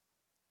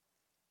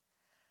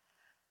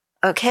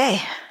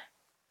 Okay,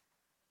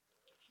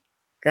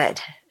 good.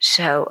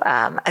 So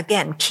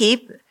again,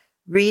 keep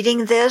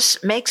reading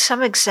this, make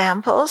some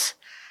examples,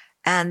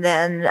 and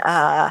then,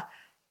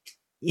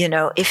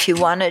 if you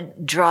want to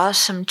draw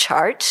some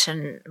charts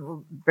and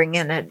bring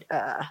in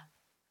a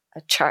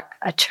chart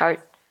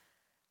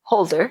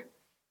holder,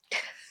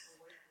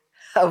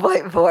 a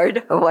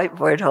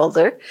whiteboard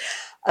holder,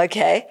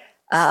 okay,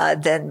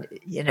 then,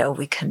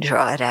 we can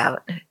draw it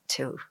out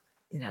too.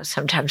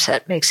 Sometimes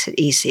that makes it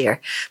easier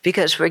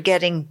because we're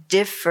getting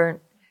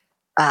different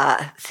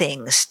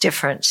things,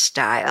 different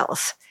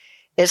styles.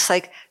 It's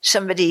like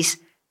somebody's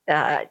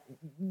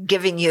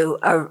giving you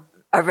a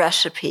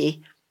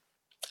recipe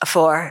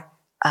for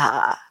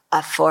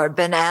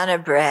banana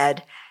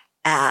bread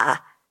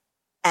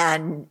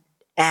and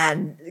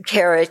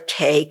carrot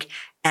cake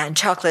and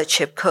chocolate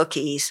chip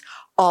cookies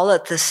all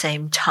at the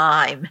same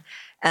time,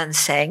 and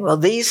saying, well,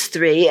 these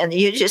three, and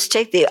you just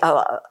take the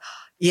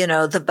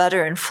the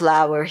butter and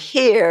flour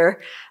here,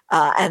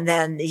 and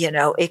then,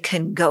 it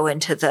can go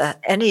into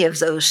any of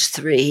those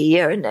three,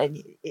 or,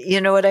 you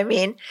know what I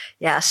mean?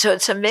 Yeah. So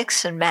it's a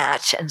mix and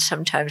match, and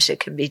sometimes it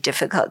can be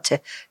difficult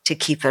to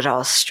keep it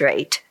all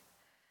straight.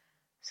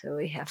 So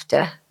we have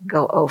to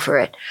go over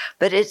it.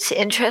 But it's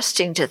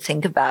interesting to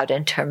think about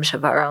in terms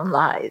of our own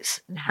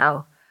lives and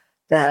how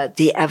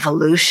the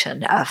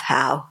evolution of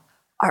how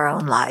our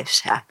own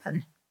lives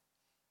happen.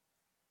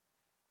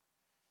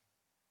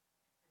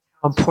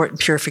 How important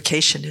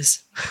purification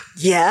is.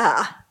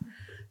 Yeah.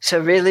 So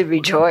really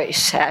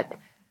rejoice at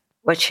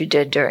what you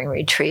did during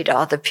retreat,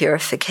 all the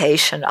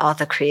purification, all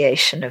the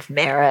creation of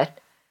merit.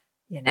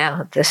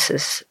 This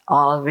is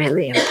all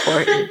really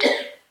important.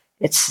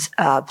 It's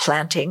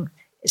planting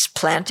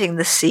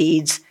the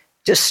seeds,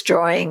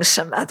 destroying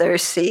some other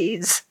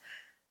seeds.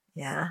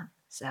 Yeah,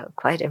 so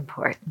quite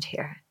important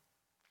here.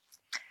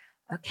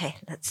 Okay,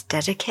 let's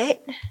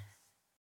dedicate.